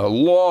 the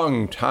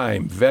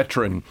long-time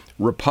veteran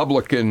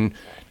Republican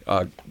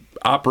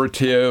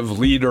operative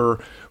leader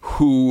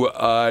who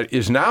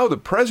is now the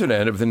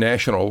president of the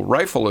National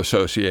Rifle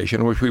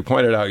Association, which we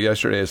pointed out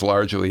yesterday is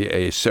largely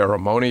a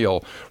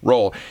ceremonial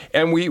role.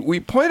 And we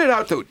pointed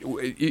out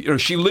that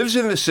she lives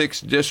in the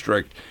 6th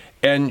District,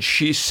 and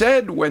she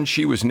said when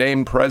she was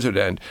named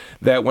president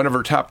that one of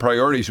her top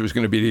priorities was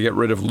going to be to get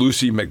rid of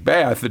Lucy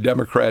McBath, the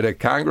Democratic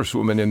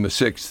congresswoman in the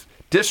 6th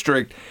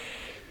District.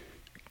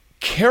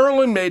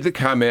 Carolyn made the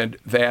comment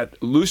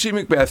that Lucy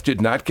McBath did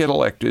not get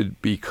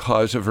elected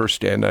because of her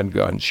stand on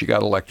guns. She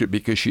got elected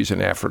because she's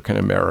an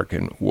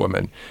African-American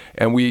woman.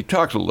 And we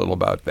talked a little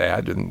about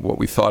that and what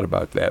we thought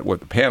about that, what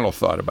the panel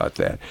thought about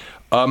that.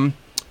 And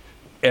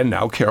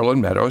now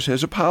Carolyn Meadows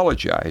has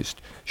apologized.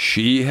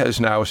 She has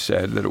now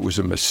said that it was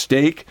a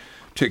mistake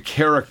to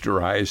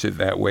characterize it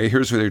that way.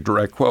 Here's their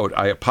direct quote.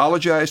 "I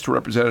apologize to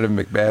Representative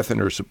McBath and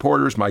her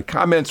supporters. My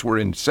comments were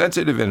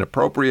insensitive and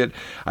inappropriate.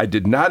 I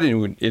did not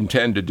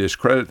intend to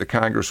discredit the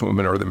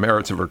Congresswoman or the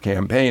merits of her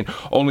campaign,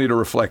 only to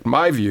reflect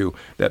my view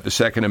that the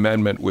Second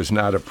Amendment was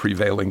not a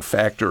prevailing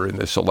factor in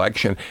this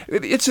election."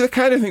 It's the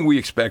kind of thing we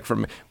expect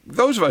from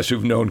those of us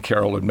who've known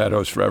Carolyn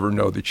Meadows forever,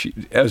 know that she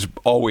has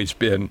always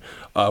been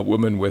a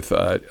woman with,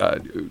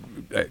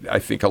 I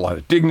think, a lot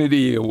of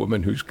dignity, a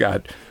woman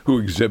who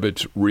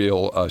exhibits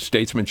real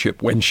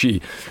statesmanship when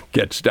she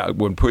gets down,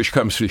 when push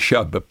comes to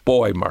shove. But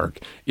boy, Mark,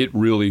 it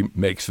really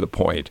makes the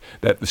point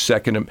that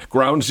the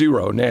ground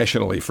zero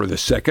nationally for the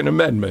Second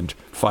Amendment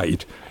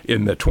fight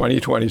in the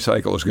 2020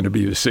 cycle is going to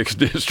be the 6th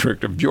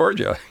District of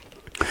Georgia.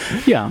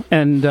 Yeah,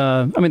 and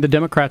the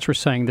Democrats were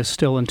saying this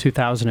still in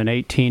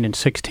 2018 and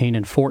 16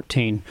 and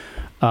 14.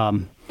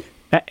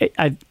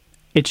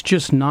 It's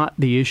just not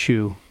the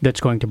issue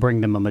that's going to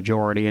bring them a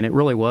majority, and it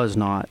really was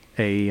not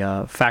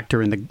a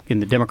factor in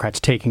the Democrats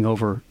taking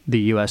over the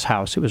U.S.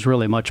 House. It was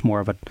really much more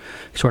of a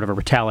sort of a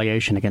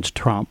retaliation against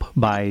Trump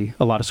by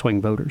a lot of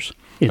swing voters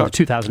in the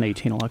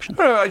 2018 election.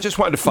 I just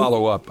wanted to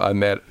follow up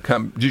on that.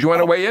 Did you want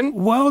to weigh in?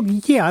 Well,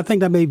 yeah, I think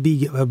that may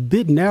be a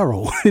bit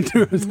narrow in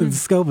terms of the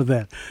scope of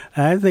that.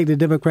 I think the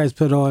Democrats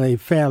put on a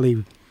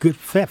fairly good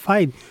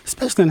fight,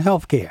 especially in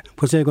health care,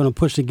 which they're going to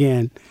push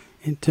again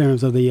in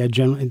terms of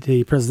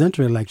the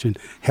presidential election.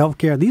 Health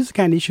care, these are the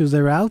kind of issues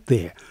that are out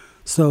there.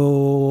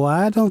 So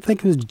I don't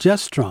think it was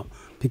just Trump,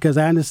 because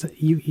I understand,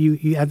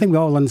 I think we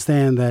all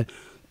understand that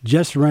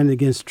just running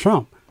against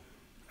Trump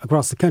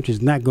across the country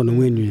is not going to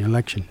win you an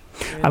election.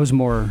 I was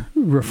more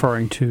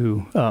referring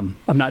to, I'm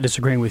not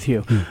disagreeing with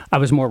you, I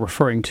was more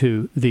referring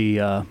to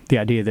the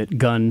idea that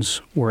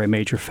guns were a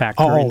major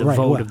factor in the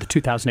vote of the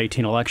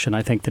 2018 election.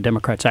 I think the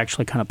Democrats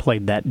actually kind of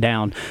played that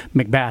down.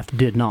 McBath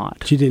did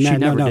not. She did not. She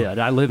never did.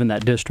 I live in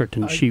that district,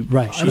 and she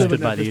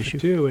stood by the issue.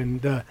 Too,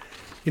 and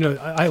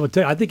I would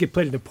tell you, I think it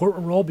played an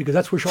important role because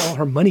that's where all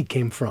her money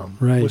came from.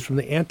 Right. Was from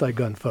the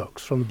anti-gun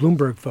folks, from the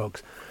Bloomberg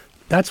folks.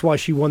 That's why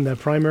she won that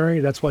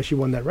primary. That's why she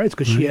won that race,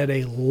 because she had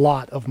a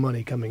lot of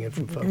money coming in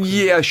from folks.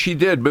 Yeah, she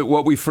did. But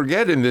what we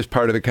forget in this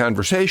part of the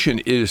conversation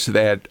is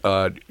that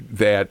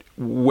that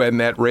when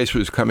that race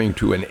was coming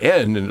to an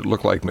end and it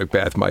looked like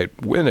McBath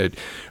might win it,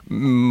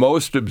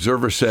 most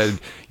observers said,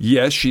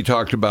 yes, she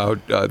talked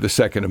about the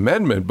Second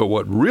Amendment, but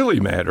what really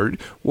mattered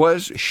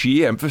was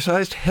she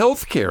emphasized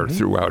health care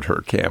throughout her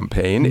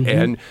campaign.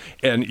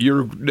 And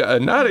you're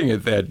nodding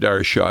at that,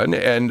 Darshan,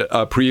 and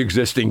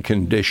pre-existing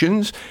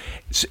conditions.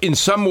 In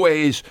some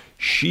ways,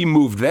 she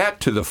moved that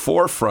to the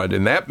forefront,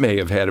 and that may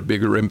have had a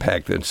bigger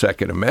impact than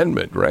Second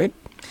Amendment, right?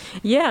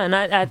 Yeah, and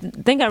I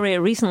think I read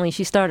recently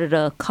she started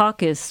a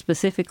caucus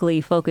specifically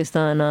focused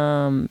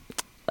on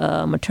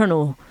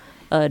maternal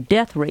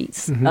death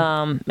rates.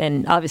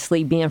 And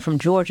obviously, being from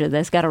Georgia,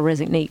 that's got to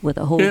resonate with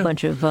a whole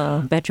bunch of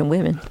veteran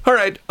women. All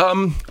right,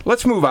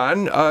 let's move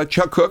on.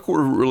 Chuck Cook,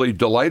 we're really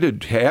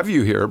delighted to have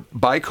you here.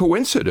 By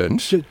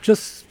coincidence,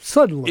 just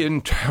suddenly,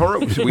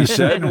 we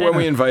said when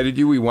we invited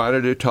you, we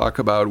wanted to talk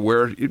about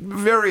where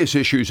various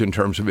issues in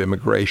terms of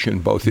immigration,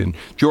 both in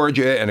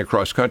Georgia and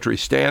across country,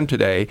 stand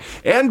today.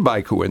 And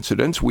by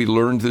coincidence, we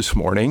learned this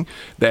morning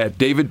that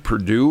David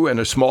Perdue and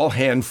a small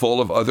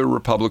handful of other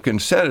Republican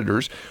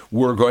senators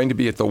were going to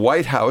be at the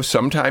White House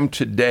sometime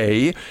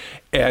today,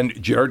 and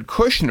Jared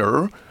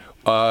Kushner,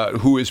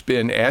 who has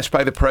been asked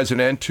by the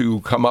president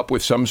to come up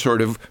with some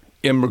sort of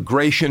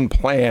immigration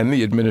plan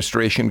the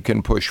administration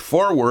can push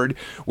forward,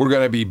 we're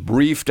going to be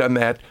briefed on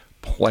that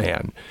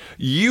plan.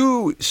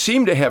 You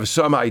seem to have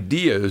some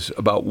ideas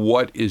about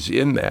what is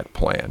in that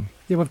plan.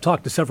 Yeah, we've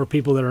talked to several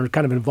people that are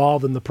kind of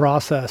involved in the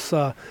process.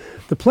 The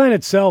plan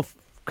itself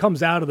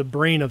comes out of the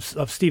brain of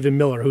Stephen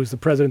Miller, who's the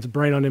president's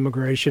brain on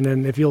immigration.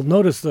 And if you'll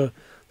notice the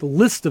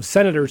list of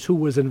senators who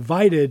was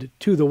invited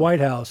to the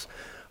White House,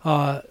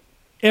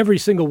 every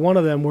single one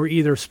of them were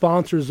either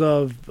sponsors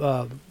of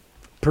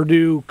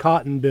Purdue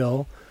Cotton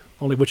Bill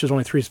which is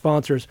only 3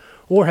 sponsors,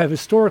 or have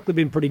historically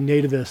been pretty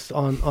nativist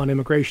on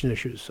immigration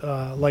issues,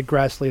 like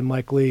Grassley and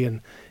Mike Lee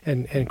and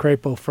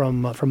Crapo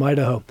from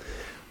Idaho.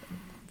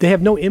 They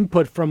have no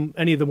input from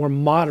any of the more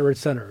moderate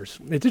senators.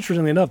 It's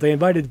interestingly enough, they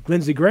invited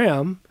Lindsey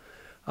Graham,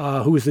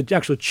 who is the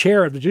actual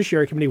chair of the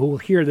Judiciary Committee, who will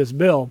hear this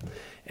bill,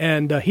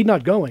 and he's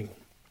not going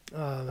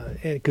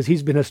because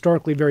he's been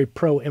historically very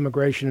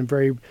pro-immigration and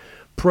very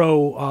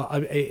pro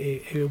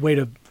a way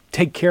to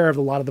take care of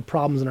a lot of the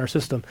problems in our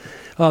system.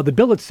 The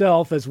bill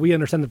itself, as we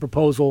understand the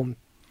proposal,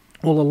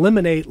 will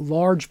eliminate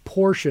large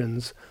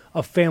portions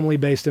of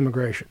family-based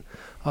immigration.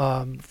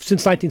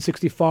 Since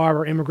 1965,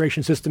 our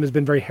immigration system has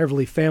been very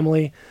heavily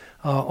family,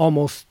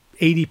 almost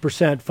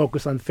 80%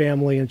 focused on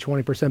family and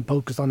 20%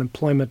 focused on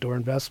employment or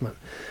investment.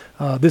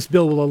 This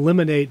bill will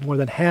eliminate more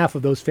than half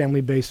of those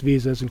family-based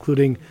visas,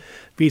 including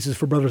visas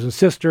for brothers and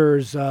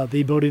sisters,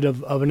 the ability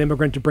of an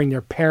immigrant to bring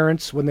their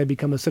parents when they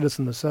become a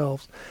citizen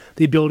themselves,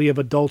 the ability of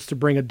adults to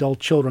bring adult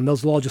children.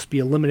 Those will all just be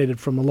eliminated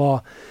from the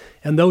law.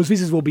 And those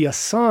visas will be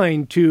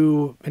assigned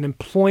to an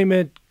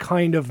employment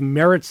kind of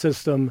merit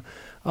system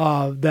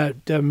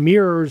that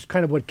mirrors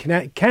kind of what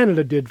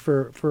Canada did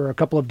for a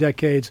couple of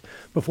decades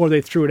before they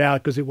threw it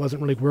out because it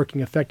wasn't really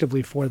working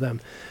effectively for them.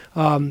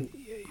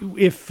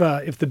 If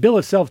the bill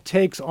itself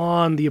takes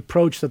on the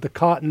approach that the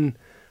Cotton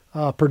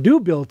Purdue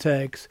bill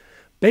takes,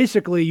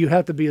 basically you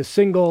have to be a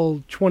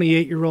single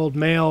 28-year-old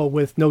male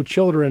with no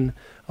children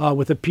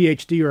with a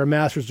PhD or a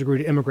master's degree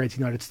to immigrate to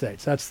the United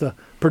States. That's the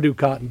Purdue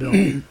Cotton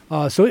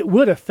bill. So it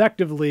would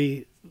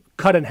effectively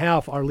cut in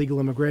half our legal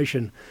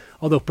immigration,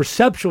 although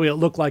perceptually it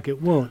looked like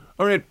it won't.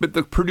 All right, but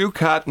the Purdue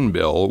Cotton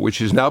bill, which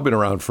has now been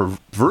around for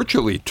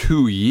virtually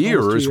 2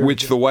 years,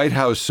 which the White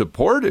House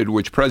supported,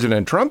 which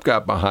President Trump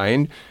got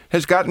behind,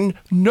 has gotten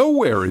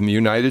nowhere in the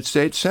United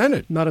States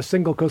Senate. Not a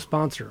single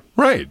co-sponsor.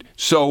 Right.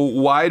 So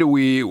why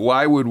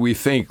would we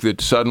think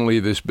that suddenly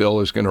this bill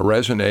is going to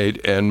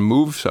resonate and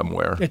move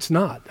somewhere? It's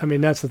not. I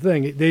mean, that's the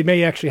thing. They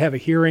may actually have a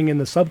hearing in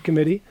the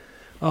subcommittee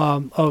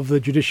of the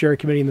Judiciary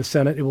Committee in the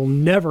Senate. It will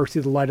never see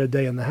the light of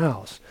day in the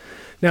House.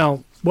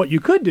 Now, what you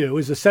could do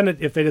is the Senate,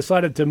 if they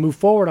decided to move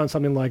forward on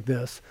something like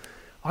this,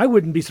 I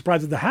wouldn't be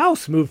surprised if the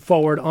House moved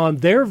forward on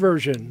their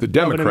version the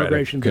of an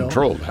immigration bill.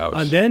 Democratic-controlled House.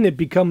 And then it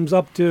becomes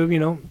up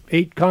to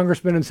 8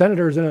 congressmen and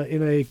senators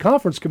in a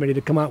conference committee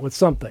to come out with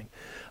something.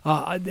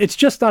 It's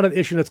just not an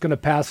issue that's going to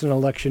pass in an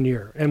election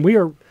year. And we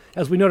are,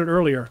 as we noted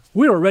earlier,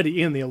 we're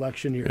already in the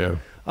election year. Yeah.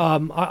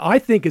 I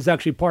think is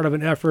actually part of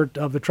an effort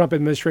of the Trump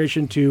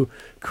administration to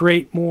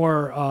create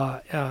more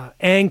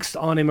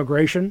angst on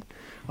immigration,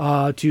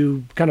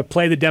 to kind of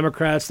play the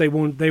Democrats. They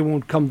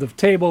won't come to the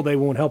table. They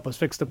won't help us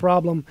fix the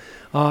problem,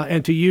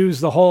 and to use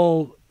the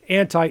whole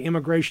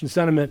anti-immigration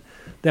sentiment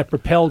that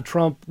propelled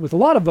Trump with a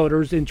lot of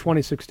voters in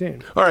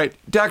 2016. All right,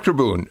 Dr.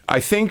 Boone, I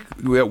think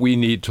that we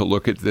need to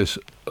look at this.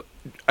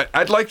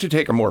 I'd like to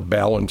take a more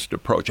balanced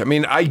approach. I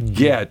mean, I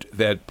get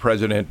that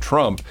President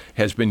Trump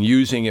has been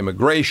using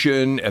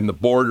immigration and the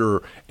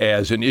border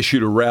as an issue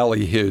to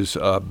rally his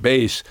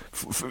base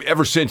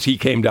ever since he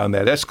came down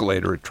that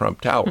escalator at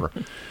Trump Tower.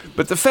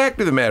 But the fact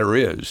of the matter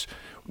is,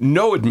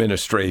 no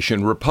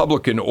administration,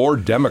 Republican or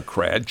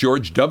Democrat,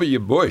 George W.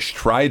 Bush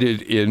tried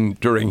it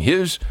during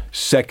his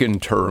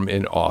second term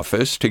in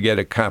office to get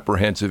a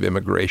comprehensive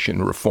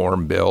immigration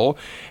reform bill.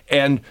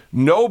 And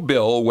no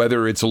bill,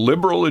 whether it's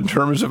liberal in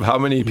terms of how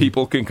many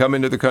people can come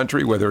into the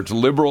country, whether it's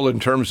liberal in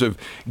terms of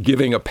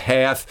giving a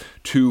path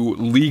to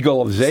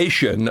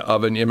legalization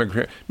of an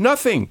immigrant,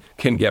 nothing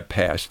can get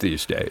passed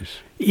these days.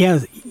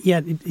 Yeah,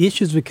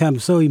 issues become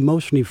so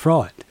emotionally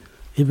fraught.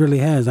 It really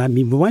has. I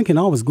mean, one can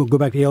always go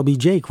back to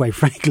LBJ, quite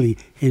frankly,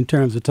 in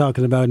terms of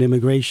talking about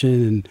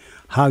immigration and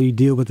how you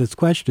deal with this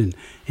question.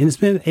 And it's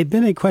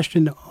been a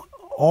question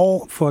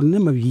all for a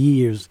number of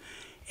years,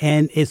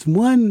 and it's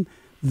one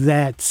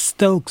that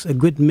stokes a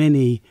good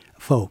many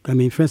folk. I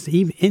mean, for instance,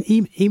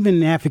 even in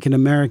the African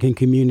American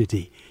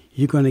community,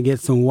 you're going to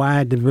get some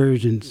wide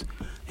diversions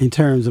in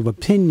terms of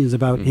opinions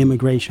about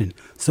immigration.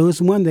 So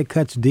it's one that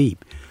cuts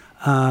deep.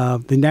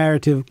 The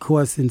narrative, of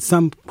course, in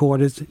some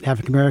quarters,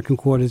 African-American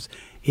quarters,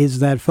 is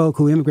that folk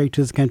who immigrate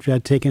to this country are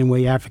taking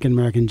away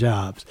African-American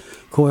jobs.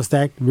 Of course,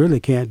 that really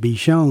can't be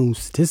shown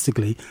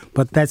statistically,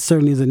 but that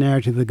certainly is a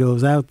narrative that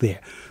goes out there.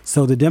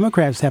 So the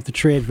Democrats have to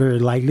tread very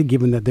lightly,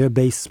 given that their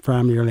base is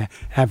primarily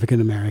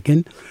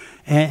African-American.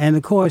 And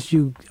of course,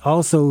 you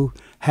also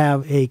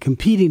have a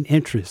competing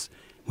interest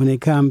when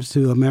it comes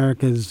to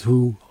Americans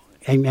who,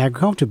 in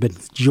agriculture,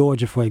 but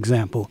Georgia, for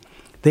example,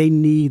 they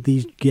need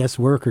these guest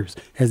workers,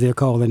 as they're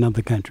called in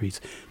other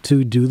countries,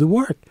 to do the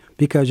work,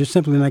 because you're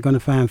simply not going to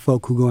find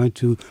folk who are going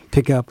to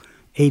pick up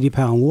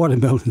 80-pound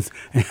watermelons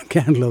and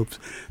cantaloupes.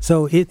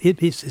 So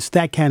it's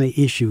that kind of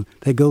issue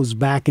that goes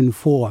back and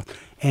forth,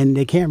 and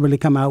they can't really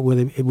come out with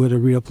a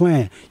real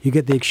plan. You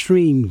get the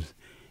extremes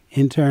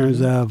in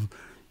terms of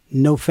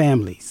no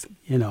families,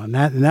 and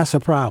that's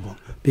a problem,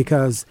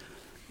 because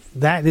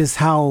that is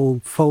how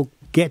folk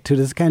get to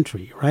this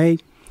country,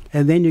 right?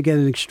 And then you get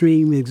an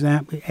extreme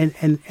example,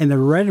 and the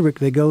rhetoric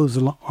that goes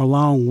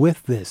along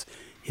with this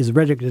is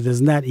rhetoric that does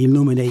not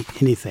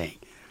illuminate anything.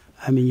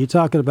 I mean, you're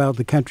talking about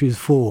the country's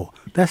full.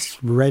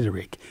 That's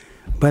rhetoric.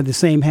 But at the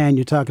same hand,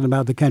 you're talking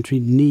about the country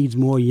needs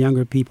more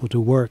younger people to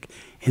work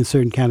in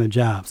certain kind of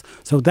jobs.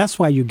 So that's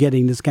why you're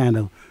getting this kind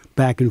of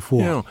back and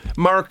forth. You know,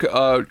 Mark,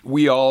 most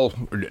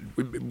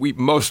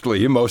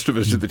of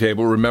us at the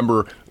table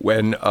remember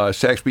when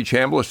Saxby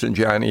Chambliss and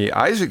Johnny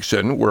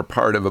Isakson were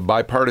part of a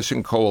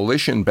bipartisan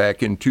coalition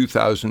back in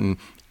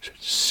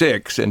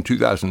 2006 and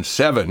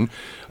 2007.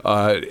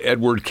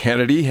 Edward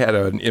Kennedy had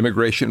an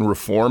immigration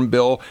reform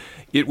bill.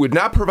 It would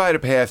not provide a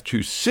path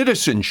to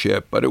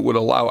citizenship, but it would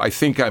allow, I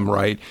think I'm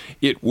right,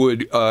 it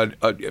would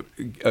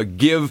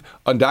give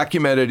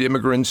undocumented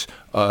immigrants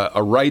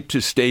a right to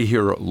stay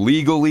here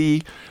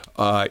legally.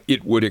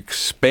 It would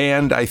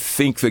expand, I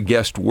think, the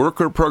guest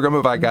worker program,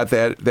 if I got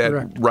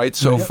that right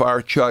so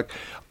far, Chuck.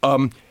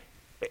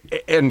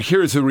 And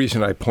here's the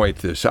reason I point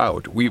this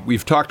out.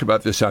 We've talked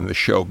about this on the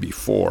show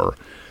before.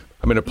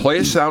 I'm going to play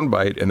a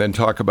soundbite and then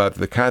talk about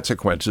the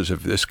consequences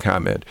of this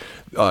comment.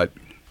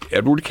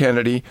 Edward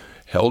Kennedy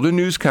held a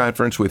news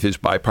conference with his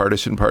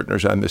bipartisan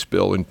partners on this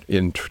bill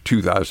in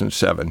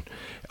 2007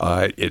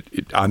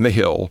 on the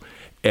Hill.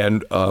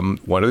 And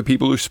one of the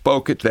people who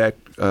spoke at that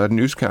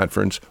news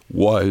conference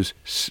was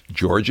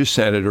Georgia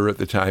Senator at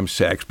the time,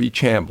 Saxby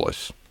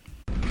Chambliss.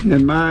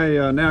 In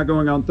my now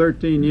going on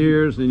 13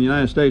 years in the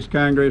United States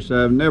Congress,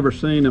 I've never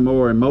seen a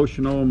more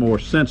emotional, more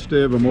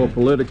sensitive, or more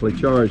politically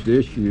charged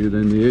issue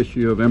than the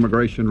issue of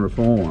immigration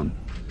reform.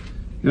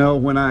 You know,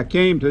 when I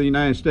came to the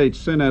United States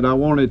Senate, I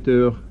wanted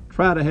to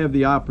try to have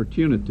the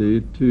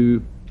opportunity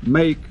to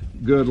make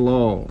good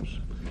laws.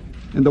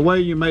 And the way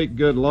you make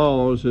good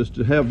laws is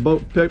to have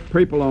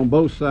people on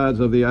both sides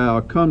of the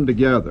aisle come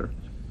together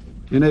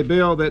in a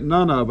bill that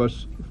none of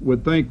us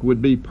would think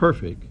would be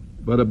perfect,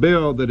 but a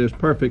bill that is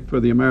perfect for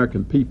the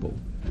American people.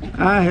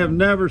 I have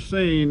never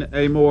seen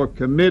a more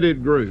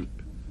committed group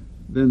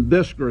than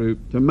this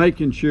group to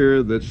making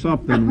sure that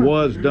something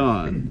was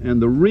done.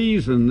 And the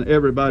reason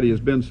everybody has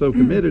been so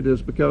committed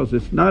is because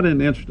it's not in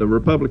the interest of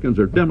Republicans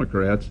or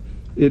Democrats.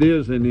 It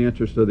is in the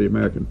interest of the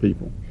American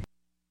people.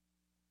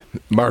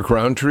 Mark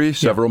Roundtree,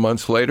 several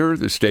months later,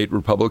 the state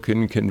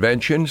Republican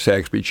convention,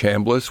 Saxby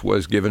Chambliss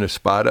was given a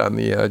spot on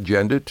the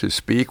agenda to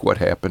speak. What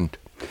happened?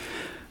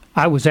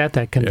 I was at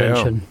that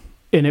convention,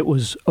 and it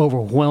was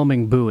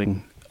overwhelming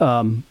booing.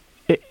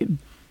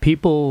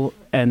 People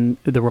and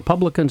the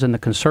Republicans and the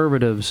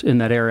conservatives in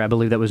that area, I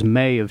believe that was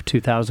May of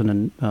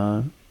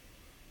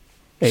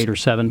 2008 or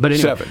 7. But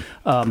anyway,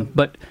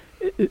 but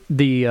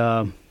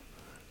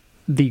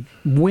the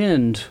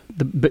wind,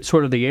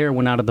 sort of the air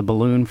went out of the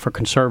balloon for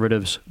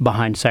conservatives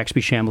behind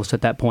Saxby Chambliss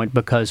at that point,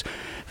 because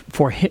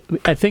for him,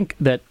 I think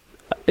that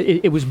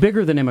it was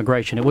bigger than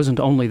immigration. It wasn't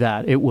only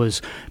that. It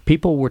was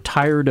people were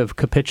tired of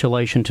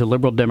capitulation to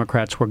liberal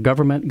Democrats where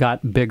government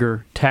got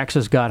bigger,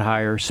 taxes got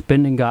higher,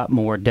 spending got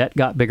more, debt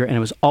got bigger, and it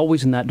was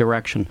always in that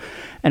direction.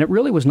 And it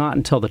really was not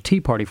until the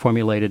Tea Party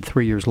formulated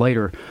 3 years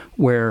later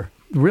where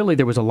really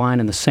there was a line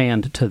in the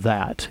sand to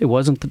that. It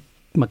wasn't the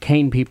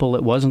McCain people,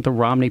 it wasn't the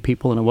Romney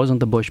people, and it wasn't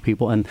the Bush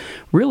people, and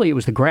really it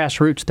was the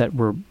grassroots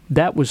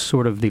that was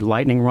sort of the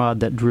lightning rod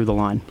that drew the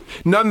line.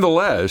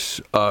 Nonetheless,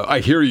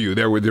 I hear you.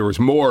 There was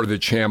more that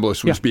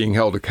Chambliss was being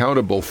held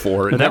accountable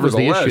for. And that was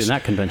the issue in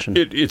that convention.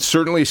 It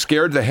certainly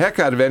scared the heck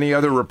out of any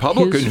other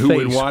Republican who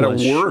would want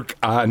to work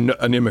on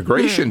an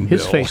immigration bill.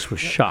 His face was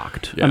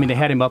shocked. Yeah. I mean, they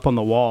had him up on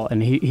the wall,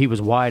 and he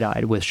was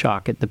wide-eyed with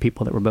shock at the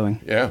people that were booing.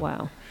 Yeah.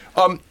 Wow.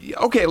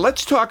 Okay,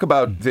 let's talk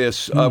about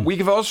this. We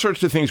have all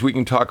sorts of things we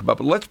can talk about,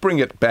 but let's bring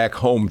it back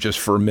home just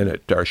for a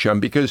minute, Darsham,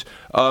 because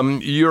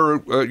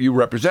you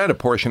represent a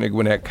portion of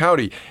Gwinnett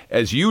County.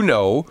 As you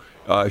know,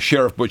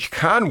 Sheriff Butch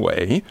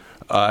Conway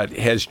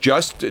has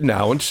just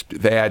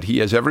announced that he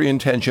has every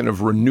intention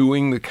of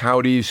renewing the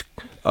county's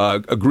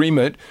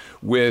agreement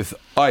with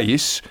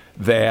ICE,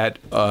 that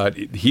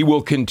he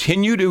will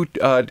continue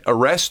to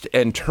arrest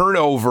and turn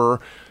over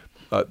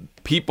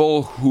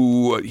people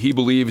who he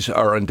believes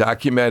are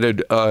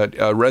undocumented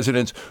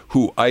residents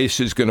who ICE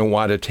is going to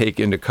want to take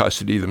into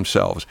custody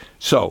themselves.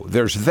 So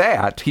there's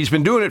that. He's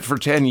been doing it for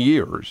 10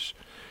 years.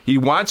 He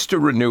wants to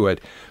renew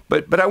it.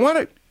 But I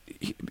want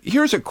to –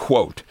 here's a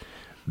quote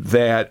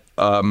that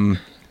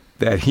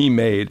he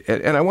made,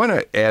 and I want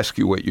to ask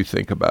you what you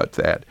think about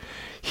that.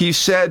 He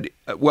said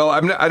 – well,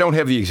 I don't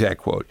have the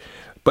exact quote.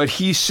 But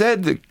he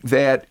said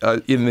that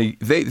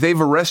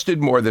they've arrested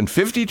more than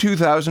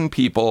 52,000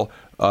 people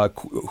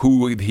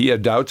who he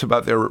had doubts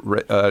about their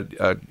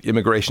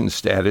immigration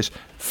status.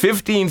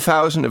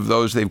 15,000 of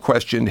those they've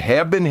questioned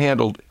have been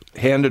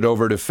handed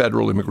over to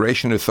federal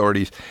immigration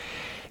authorities.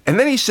 And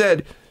then he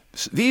said,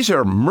 these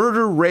are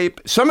murder, rape.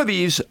 Some of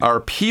these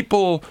are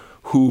people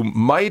who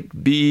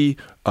might be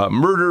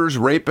murderers,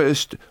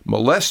 rapists,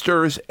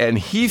 molesters, and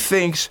he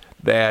thinks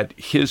that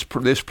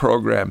this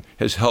program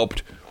has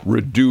helped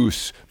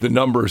reduce the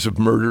numbers of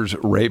murders,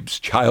 rapes,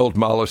 child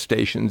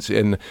molestations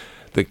in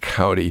the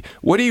county.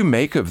 What do you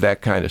make of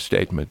that kind of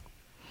statement?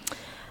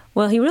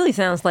 Well, he really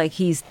sounds like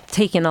he's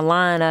taking a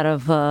line out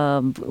of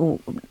the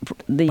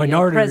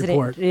Minority president.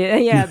 Report.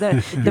 Yeah,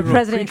 the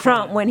President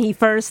Trump when he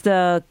first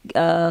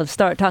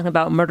started talking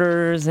about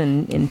murderers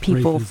and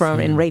people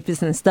Rapists, and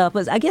rapists and stuff.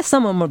 But I guess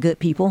some of them are good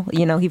people.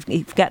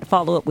 He's got to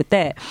follow up with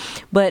that.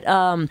 But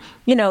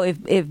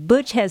if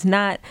Butch has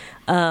not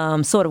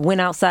sort of went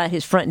outside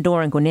his front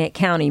door in Gwinnett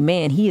County,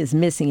 man, he is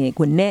missing it.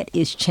 Gwinnett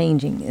is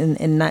changing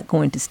and not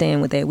going to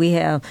stand with that. We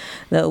have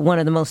one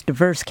of the most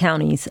diverse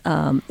counties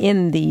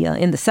in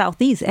the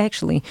Southeast,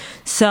 actually.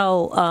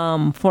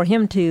 So for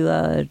him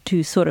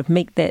to sort of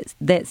make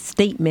that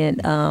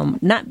statement,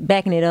 not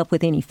backing it up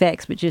with any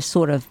facts, but just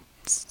sort of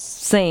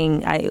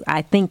saying,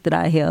 I think that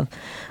I have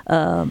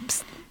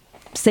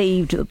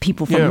saved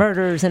people from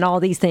murders and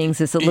all these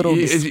things, is a little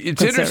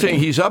It's interesting.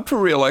 He's up for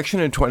re-election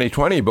in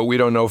 2020, but we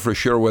don't know for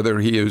sure whether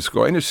he is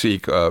going to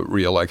seek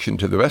re-election,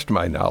 to the best of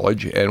my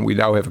knowledge. And we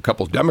now have a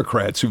couple of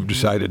Democrats who've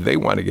decided they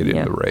want to get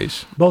in the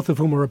race. Both of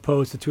whom are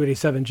opposed to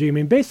 287G. I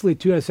mean, basically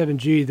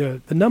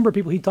 287G, the number of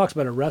people he talks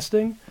about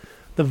arresting,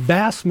 the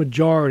vast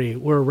majority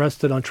were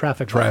arrested on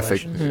traffic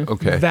violations. Mm-hmm.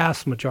 Okay.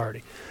 Vast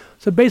majority.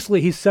 So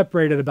basically he's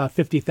separated about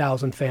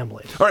 50,000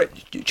 families. All right,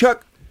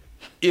 Chuck,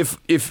 if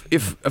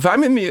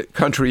I'm in the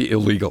country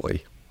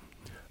illegally,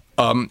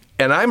 and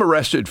I'm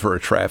arrested for a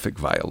traffic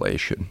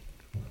violation,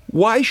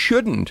 why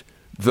shouldn't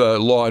the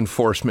law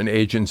enforcement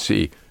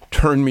agency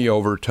turn me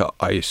over to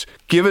ICE,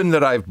 given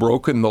that I've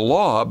broken the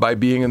law by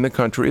being in the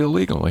country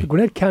illegally? The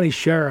Gwinnett County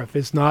Sheriff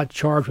is not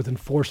charged with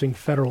enforcing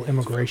federal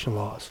immigration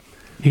laws.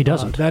 He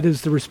doesn't. That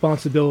is the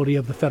responsibility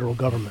of the federal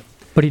government.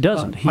 But he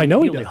doesn't. I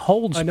know he does.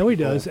 I know he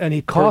does, and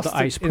it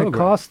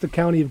costs the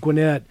county of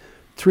Gwinnett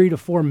 $3 to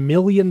 $4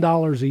 million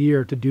a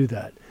year to do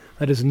that.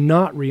 That is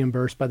not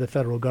reimbursed by the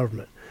federal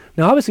government.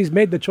 Now, obviously, he's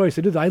made the choice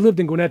to do that. I lived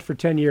in Gwinnett for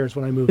 10 years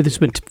when I moved. It's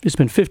been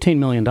 $15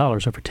 million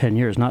over 10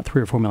 years, not $3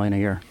 or $4 million a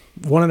year.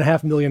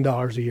 $1.5 million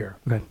a year.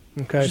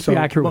 Okay. Just be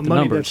accurate with the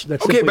numbers.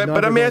 That's okay,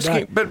 but I'm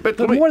asking. But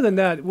more than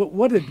that,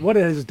 what it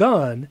has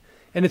done,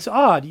 and it's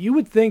odd. You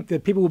would think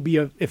that people would be,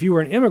 if you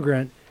were an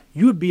immigrant,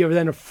 you would be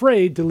then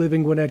afraid to live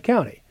in Gwinnett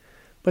County.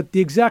 But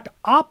the exact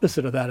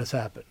opposite of that has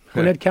happened.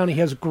 Gwinnett County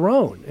has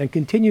grown and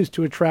continues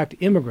to attract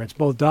immigrants,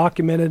 both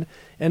documented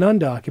and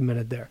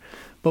undocumented there.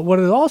 But what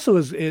it also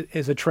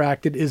is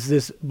attracted is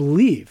this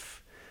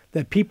belief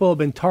that people have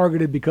been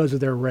targeted because of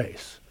their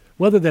race.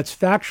 Whether that's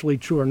factually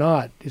true or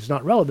not is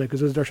not relevant,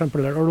 because as Darshan put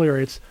it out earlier,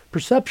 it's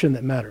perception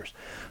that matters.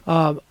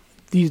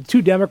 These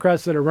two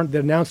Democrats that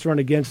announced to run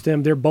against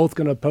him, they're both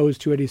going to oppose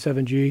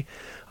 287G.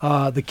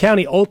 The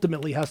county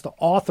ultimately has to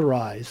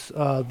authorize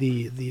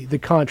the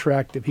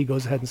contract if he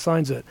goes ahead and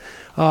signs it.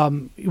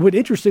 Would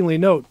interestingly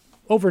note,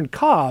 over in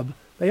Cobb,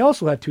 they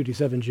also had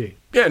 287G.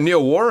 Yeah,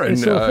 Neil Warren.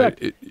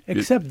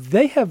 Except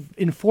they have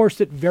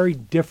enforced it very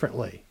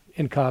differently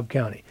in Cobb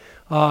County.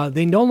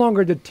 They no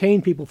longer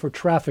detain people for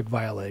traffic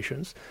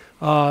violations.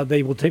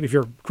 They will take, if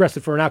you're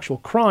arrested for an actual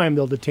crime,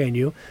 they'll detain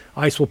you.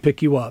 ICE will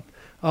pick you up.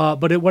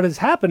 But what has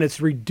happened, it's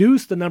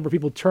reduced the number of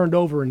people turned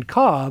over in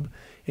Cobb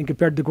and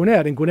compared to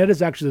Gwinnett. And Gwinnett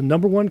is actually the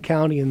number one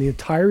county in the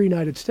entire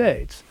United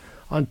States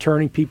on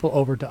turning people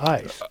over to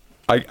ICE.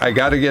 I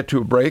got to get to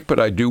a break, but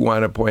I do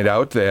want to point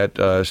out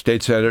that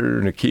State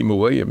Senator Nikema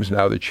Williams,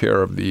 now the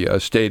chair of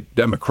the State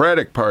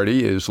Democratic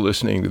Party, is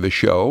listening to the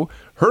show.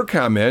 Her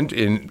comment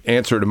in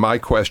answer to my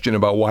question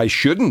about why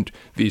shouldn't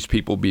these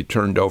people be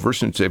turned over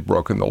since they've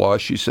broken the law,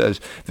 she says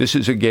this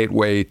is a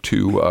gateway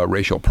to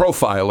racial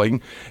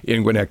profiling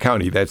in Gwinnett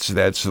County. That's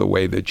the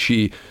way that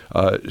she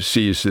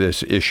sees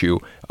this issue.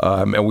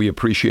 And we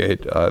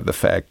appreciate the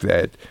fact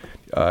that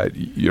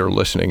you're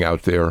listening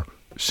out there,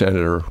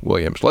 Senator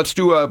Williams. Let's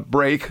do a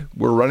break.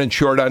 We're running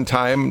short on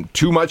time.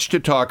 Too much to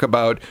talk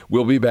about.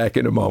 We'll be back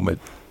in a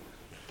moment.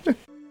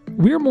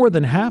 We're more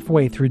than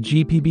halfway through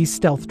GPB's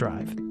Stealth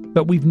Drive,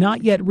 but we've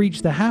not yet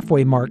reached the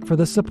halfway mark for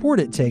the support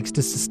it takes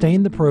to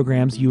sustain the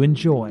programs you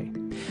enjoy.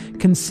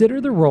 Consider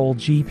the role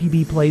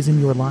GPB plays in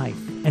your life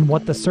and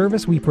what the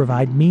service we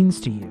provide means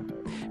to you.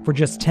 For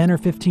just $10 or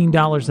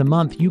 $15 a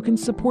month, you can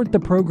support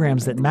the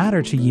programs that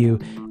matter to you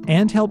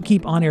and help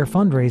keep on-air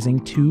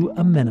fundraising to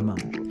a minimum.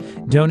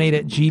 Donate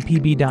at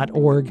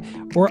gpb.org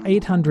or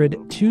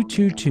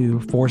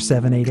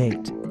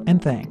 800-222-4788.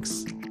 And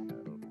thanks.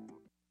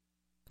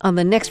 On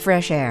the next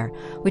Fresh Air,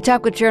 we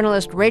talk with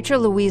journalist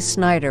Rachel Louise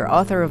Snyder,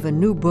 author of a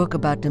new book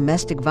about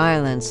domestic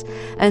violence,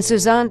 and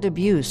Suzanne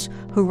Debuse,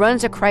 who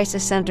runs a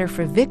crisis center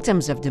for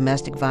victims of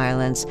domestic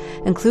violence,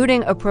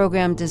 including a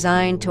program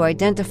designed to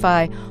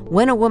identify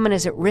when a woman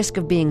is at risk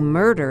of being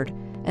murdered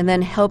and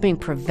then helping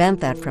prevent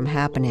that from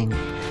happening.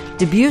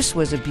 Debuse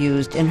was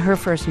abused in her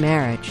first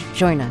marriage.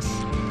 Join us.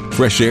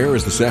 Fresh Air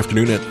is this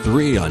afternoon at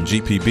 3 on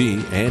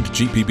GPB and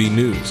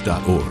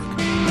gpbnews.org.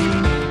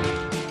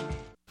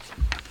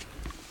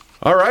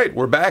 All right,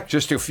 we're back.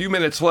 Just a few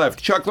minutes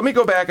left. Chuck, let me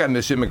go back on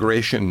this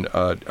immigration,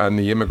 on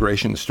the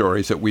immigration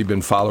stories that we've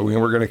been following.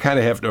 We're going to kind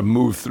of have to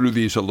move through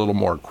these a little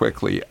more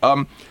quickly.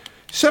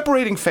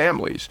 separating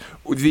families.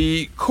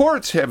 The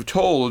courts have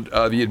told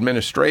the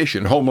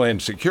administration,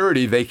 Homeland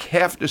Security, they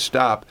have to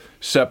stop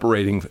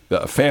separating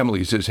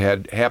families, as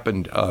had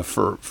happened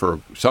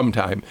for some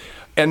time.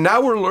 And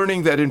now we're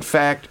learning that, in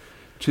fact,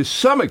 to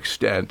some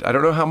extent, I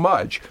don't know how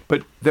much,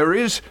 but there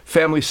is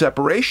family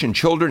separation.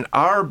 Children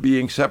are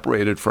being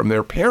separated from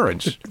their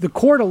parents. The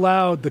court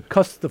allowed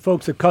the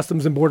folks at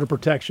Customs and Border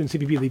Protection,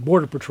 CBP, the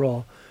Border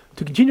Patrol,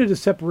 to continue to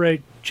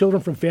separate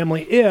children from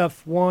family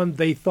if, one,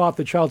 they thought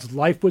the child's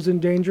life was in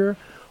danger,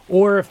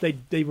 or if they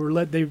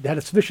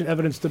had sufficient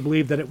evidence to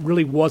believe that it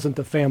really wasn't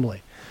the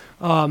family.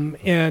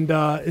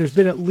 There's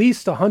been at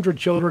least 100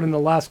 children in the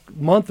last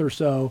month or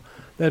so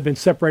that have been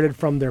separated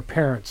from their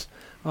parents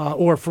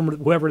or from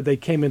whoever they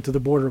came into the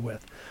border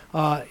with.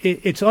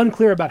 It's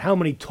unclear about how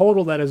many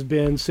total that has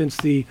been since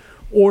the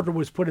order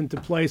was put into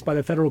place by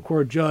the federal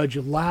court judge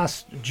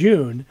last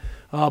June,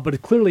 but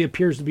it clearly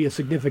appears to be a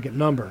significant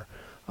number.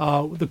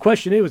 The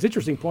question is, what's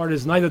interesting part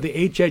is neither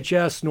the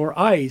HHS nor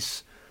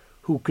ICE,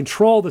 who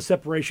control the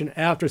separation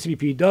after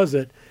CBP does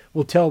it,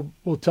 will tell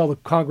the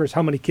Congress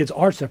how many kids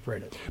are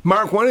separated.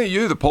 Mark, one of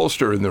you, the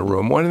pollster in the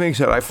room, one of the things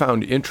that I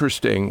found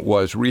interesting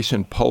was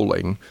recent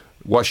polling,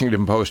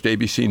 Washington Post,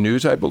 ABC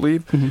News, I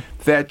believe,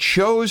 that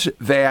shows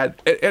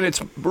that, and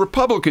it's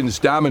Republicans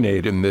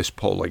dominate in this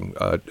polling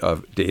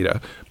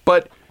data,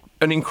 but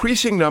an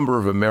increasing number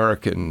of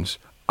Americans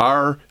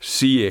are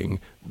seeing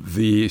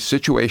the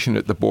situation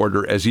at the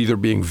border as either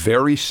being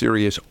very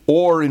serious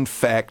or, in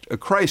fact, a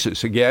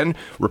crisis. Again,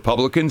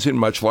 Republicans in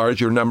much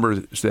larger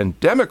numbers than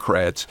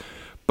Democrats,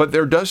 but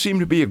there does seem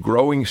to be a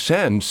growing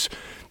sense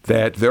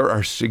that there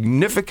are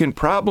significant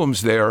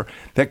problems there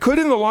that could,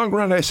 in the long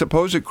run, I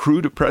suppose,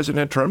 accrue to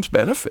President Trump's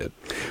benefit.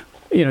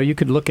 You know, you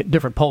could look at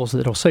different polls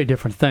that'll say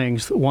different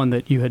things. One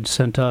that you had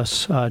sent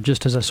us,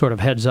 just as a sort of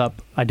heads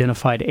up,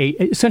 identified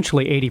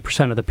essentially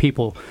 80% of the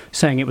people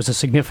saying it was a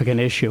significant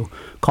issue.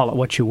 Call it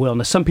what you will.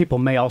 Now, some people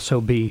may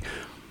also be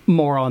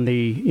more on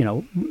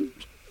the,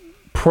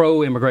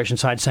 pro-immigration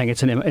side, saying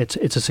it's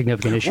a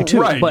significant issue too.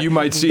 Right, but you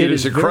might see it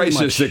as a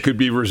crisis that could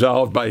be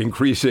resolved by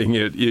increasing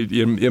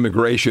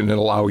immigration and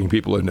allowing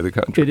people into the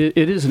country.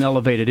 It is an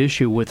elevated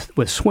issue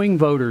with swing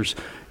voters.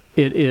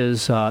 It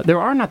is. There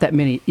are not that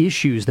many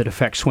issues that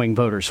affect swing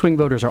voters. Swing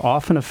voters are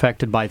often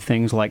affected by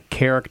things like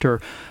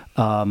character,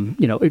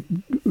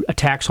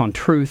 attacks on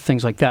truth,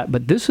 things like that.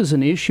 But this is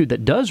an issue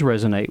that does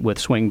resonate with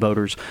swing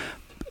voters.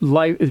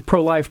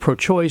 Pro-life,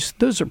 pro-choice,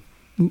 those are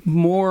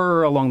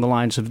more along the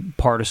lines of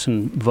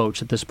partisan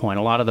votes at this point.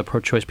 A lot of the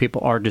pro-choice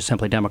people are just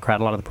simply Democrat.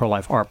 A lot of the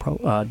pro-life are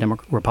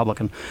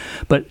Republican.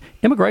 But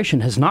immigration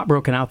has not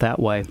broken out that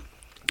way.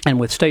 And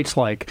with states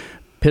like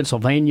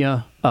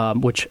Pennsylvania,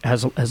 which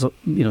has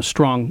a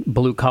strong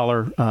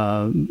blue-collar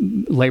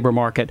labor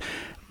market,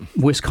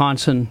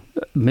 Wisconsin,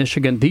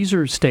 Michigan, these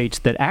are states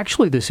that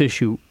actually this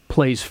issue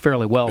plays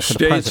fairly well for the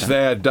president. States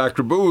that,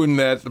 Dr. Boone,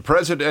 that the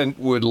president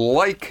would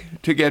like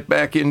to get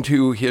back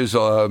into his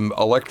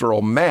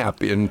electoral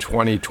map in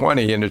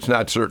 2020, and it's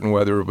not certain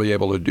whether he'll be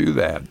able to do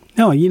that.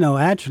 No,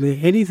 actually,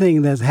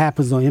 anything that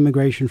happens on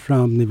immigration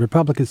from the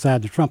Republican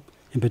side, the Trump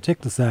in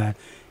particular side,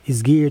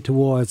 is geared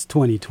towards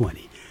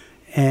 2020.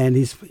 And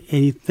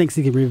he thinks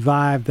he can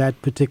revive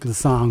that particular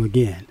song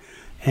again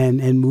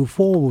and move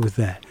forward with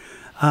that.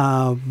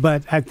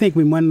 But I think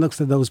when one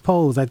looks at those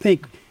polls, I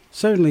think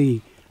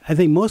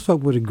most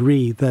folks would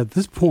agree that at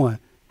this point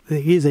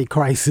there is a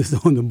crisis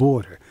on the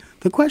border.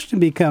 The question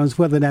becomes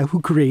whether or not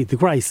who created the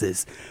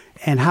crisis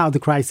and how the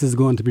crisis is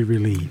going to be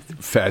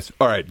relieved. Fast.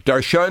 All right,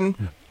 Darshan,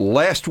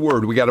 last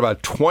word. We got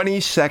about 20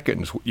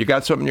 seconds. You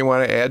got something you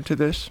want to add to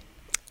this?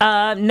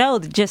 No,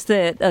 just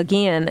that,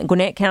 again,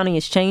 Gwinnett County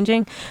is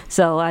changing.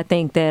 So I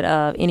think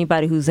that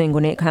anybody who's in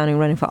Gwinnett County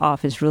running for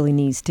office really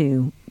needs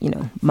to,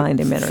 mind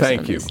their manners.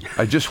 Thank you.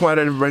 I just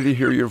wanted everybody to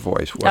hear your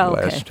voice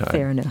last time.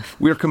 Fair enough.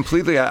 We're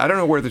completely, I don't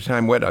know where the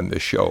time went on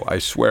this show. I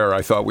swear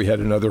I thought we had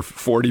another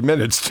 40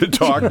 minutes to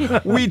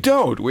talk. We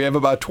don't. We have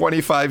about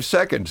 25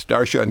 seconds.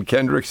 Darshan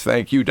Kendricks,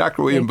 thank you.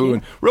 Dr. William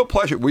Boone, real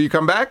pleasure. Will you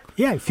come back?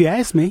 Yeah, if you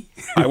ask me.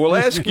 I will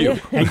ask you.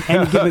 and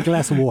give me a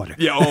glass of water.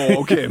 Yeah,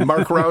 okay.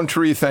 Mark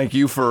Roundtree, thank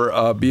you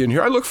for being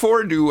here. I look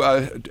forward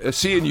to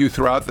seeing you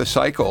throughout the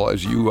cycle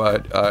as you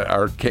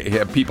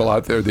have people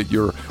out there that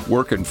you're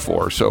working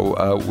for.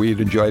 So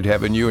we'd enjoyed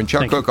having you. And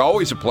Chuck Cook,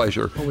 always a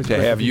pleasure to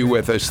have you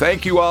with us.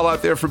 Thank you all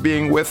out there for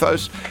being with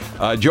us.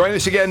 Join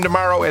us again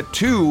tomorrow at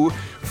 2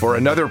 for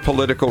another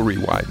Political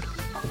Rewind.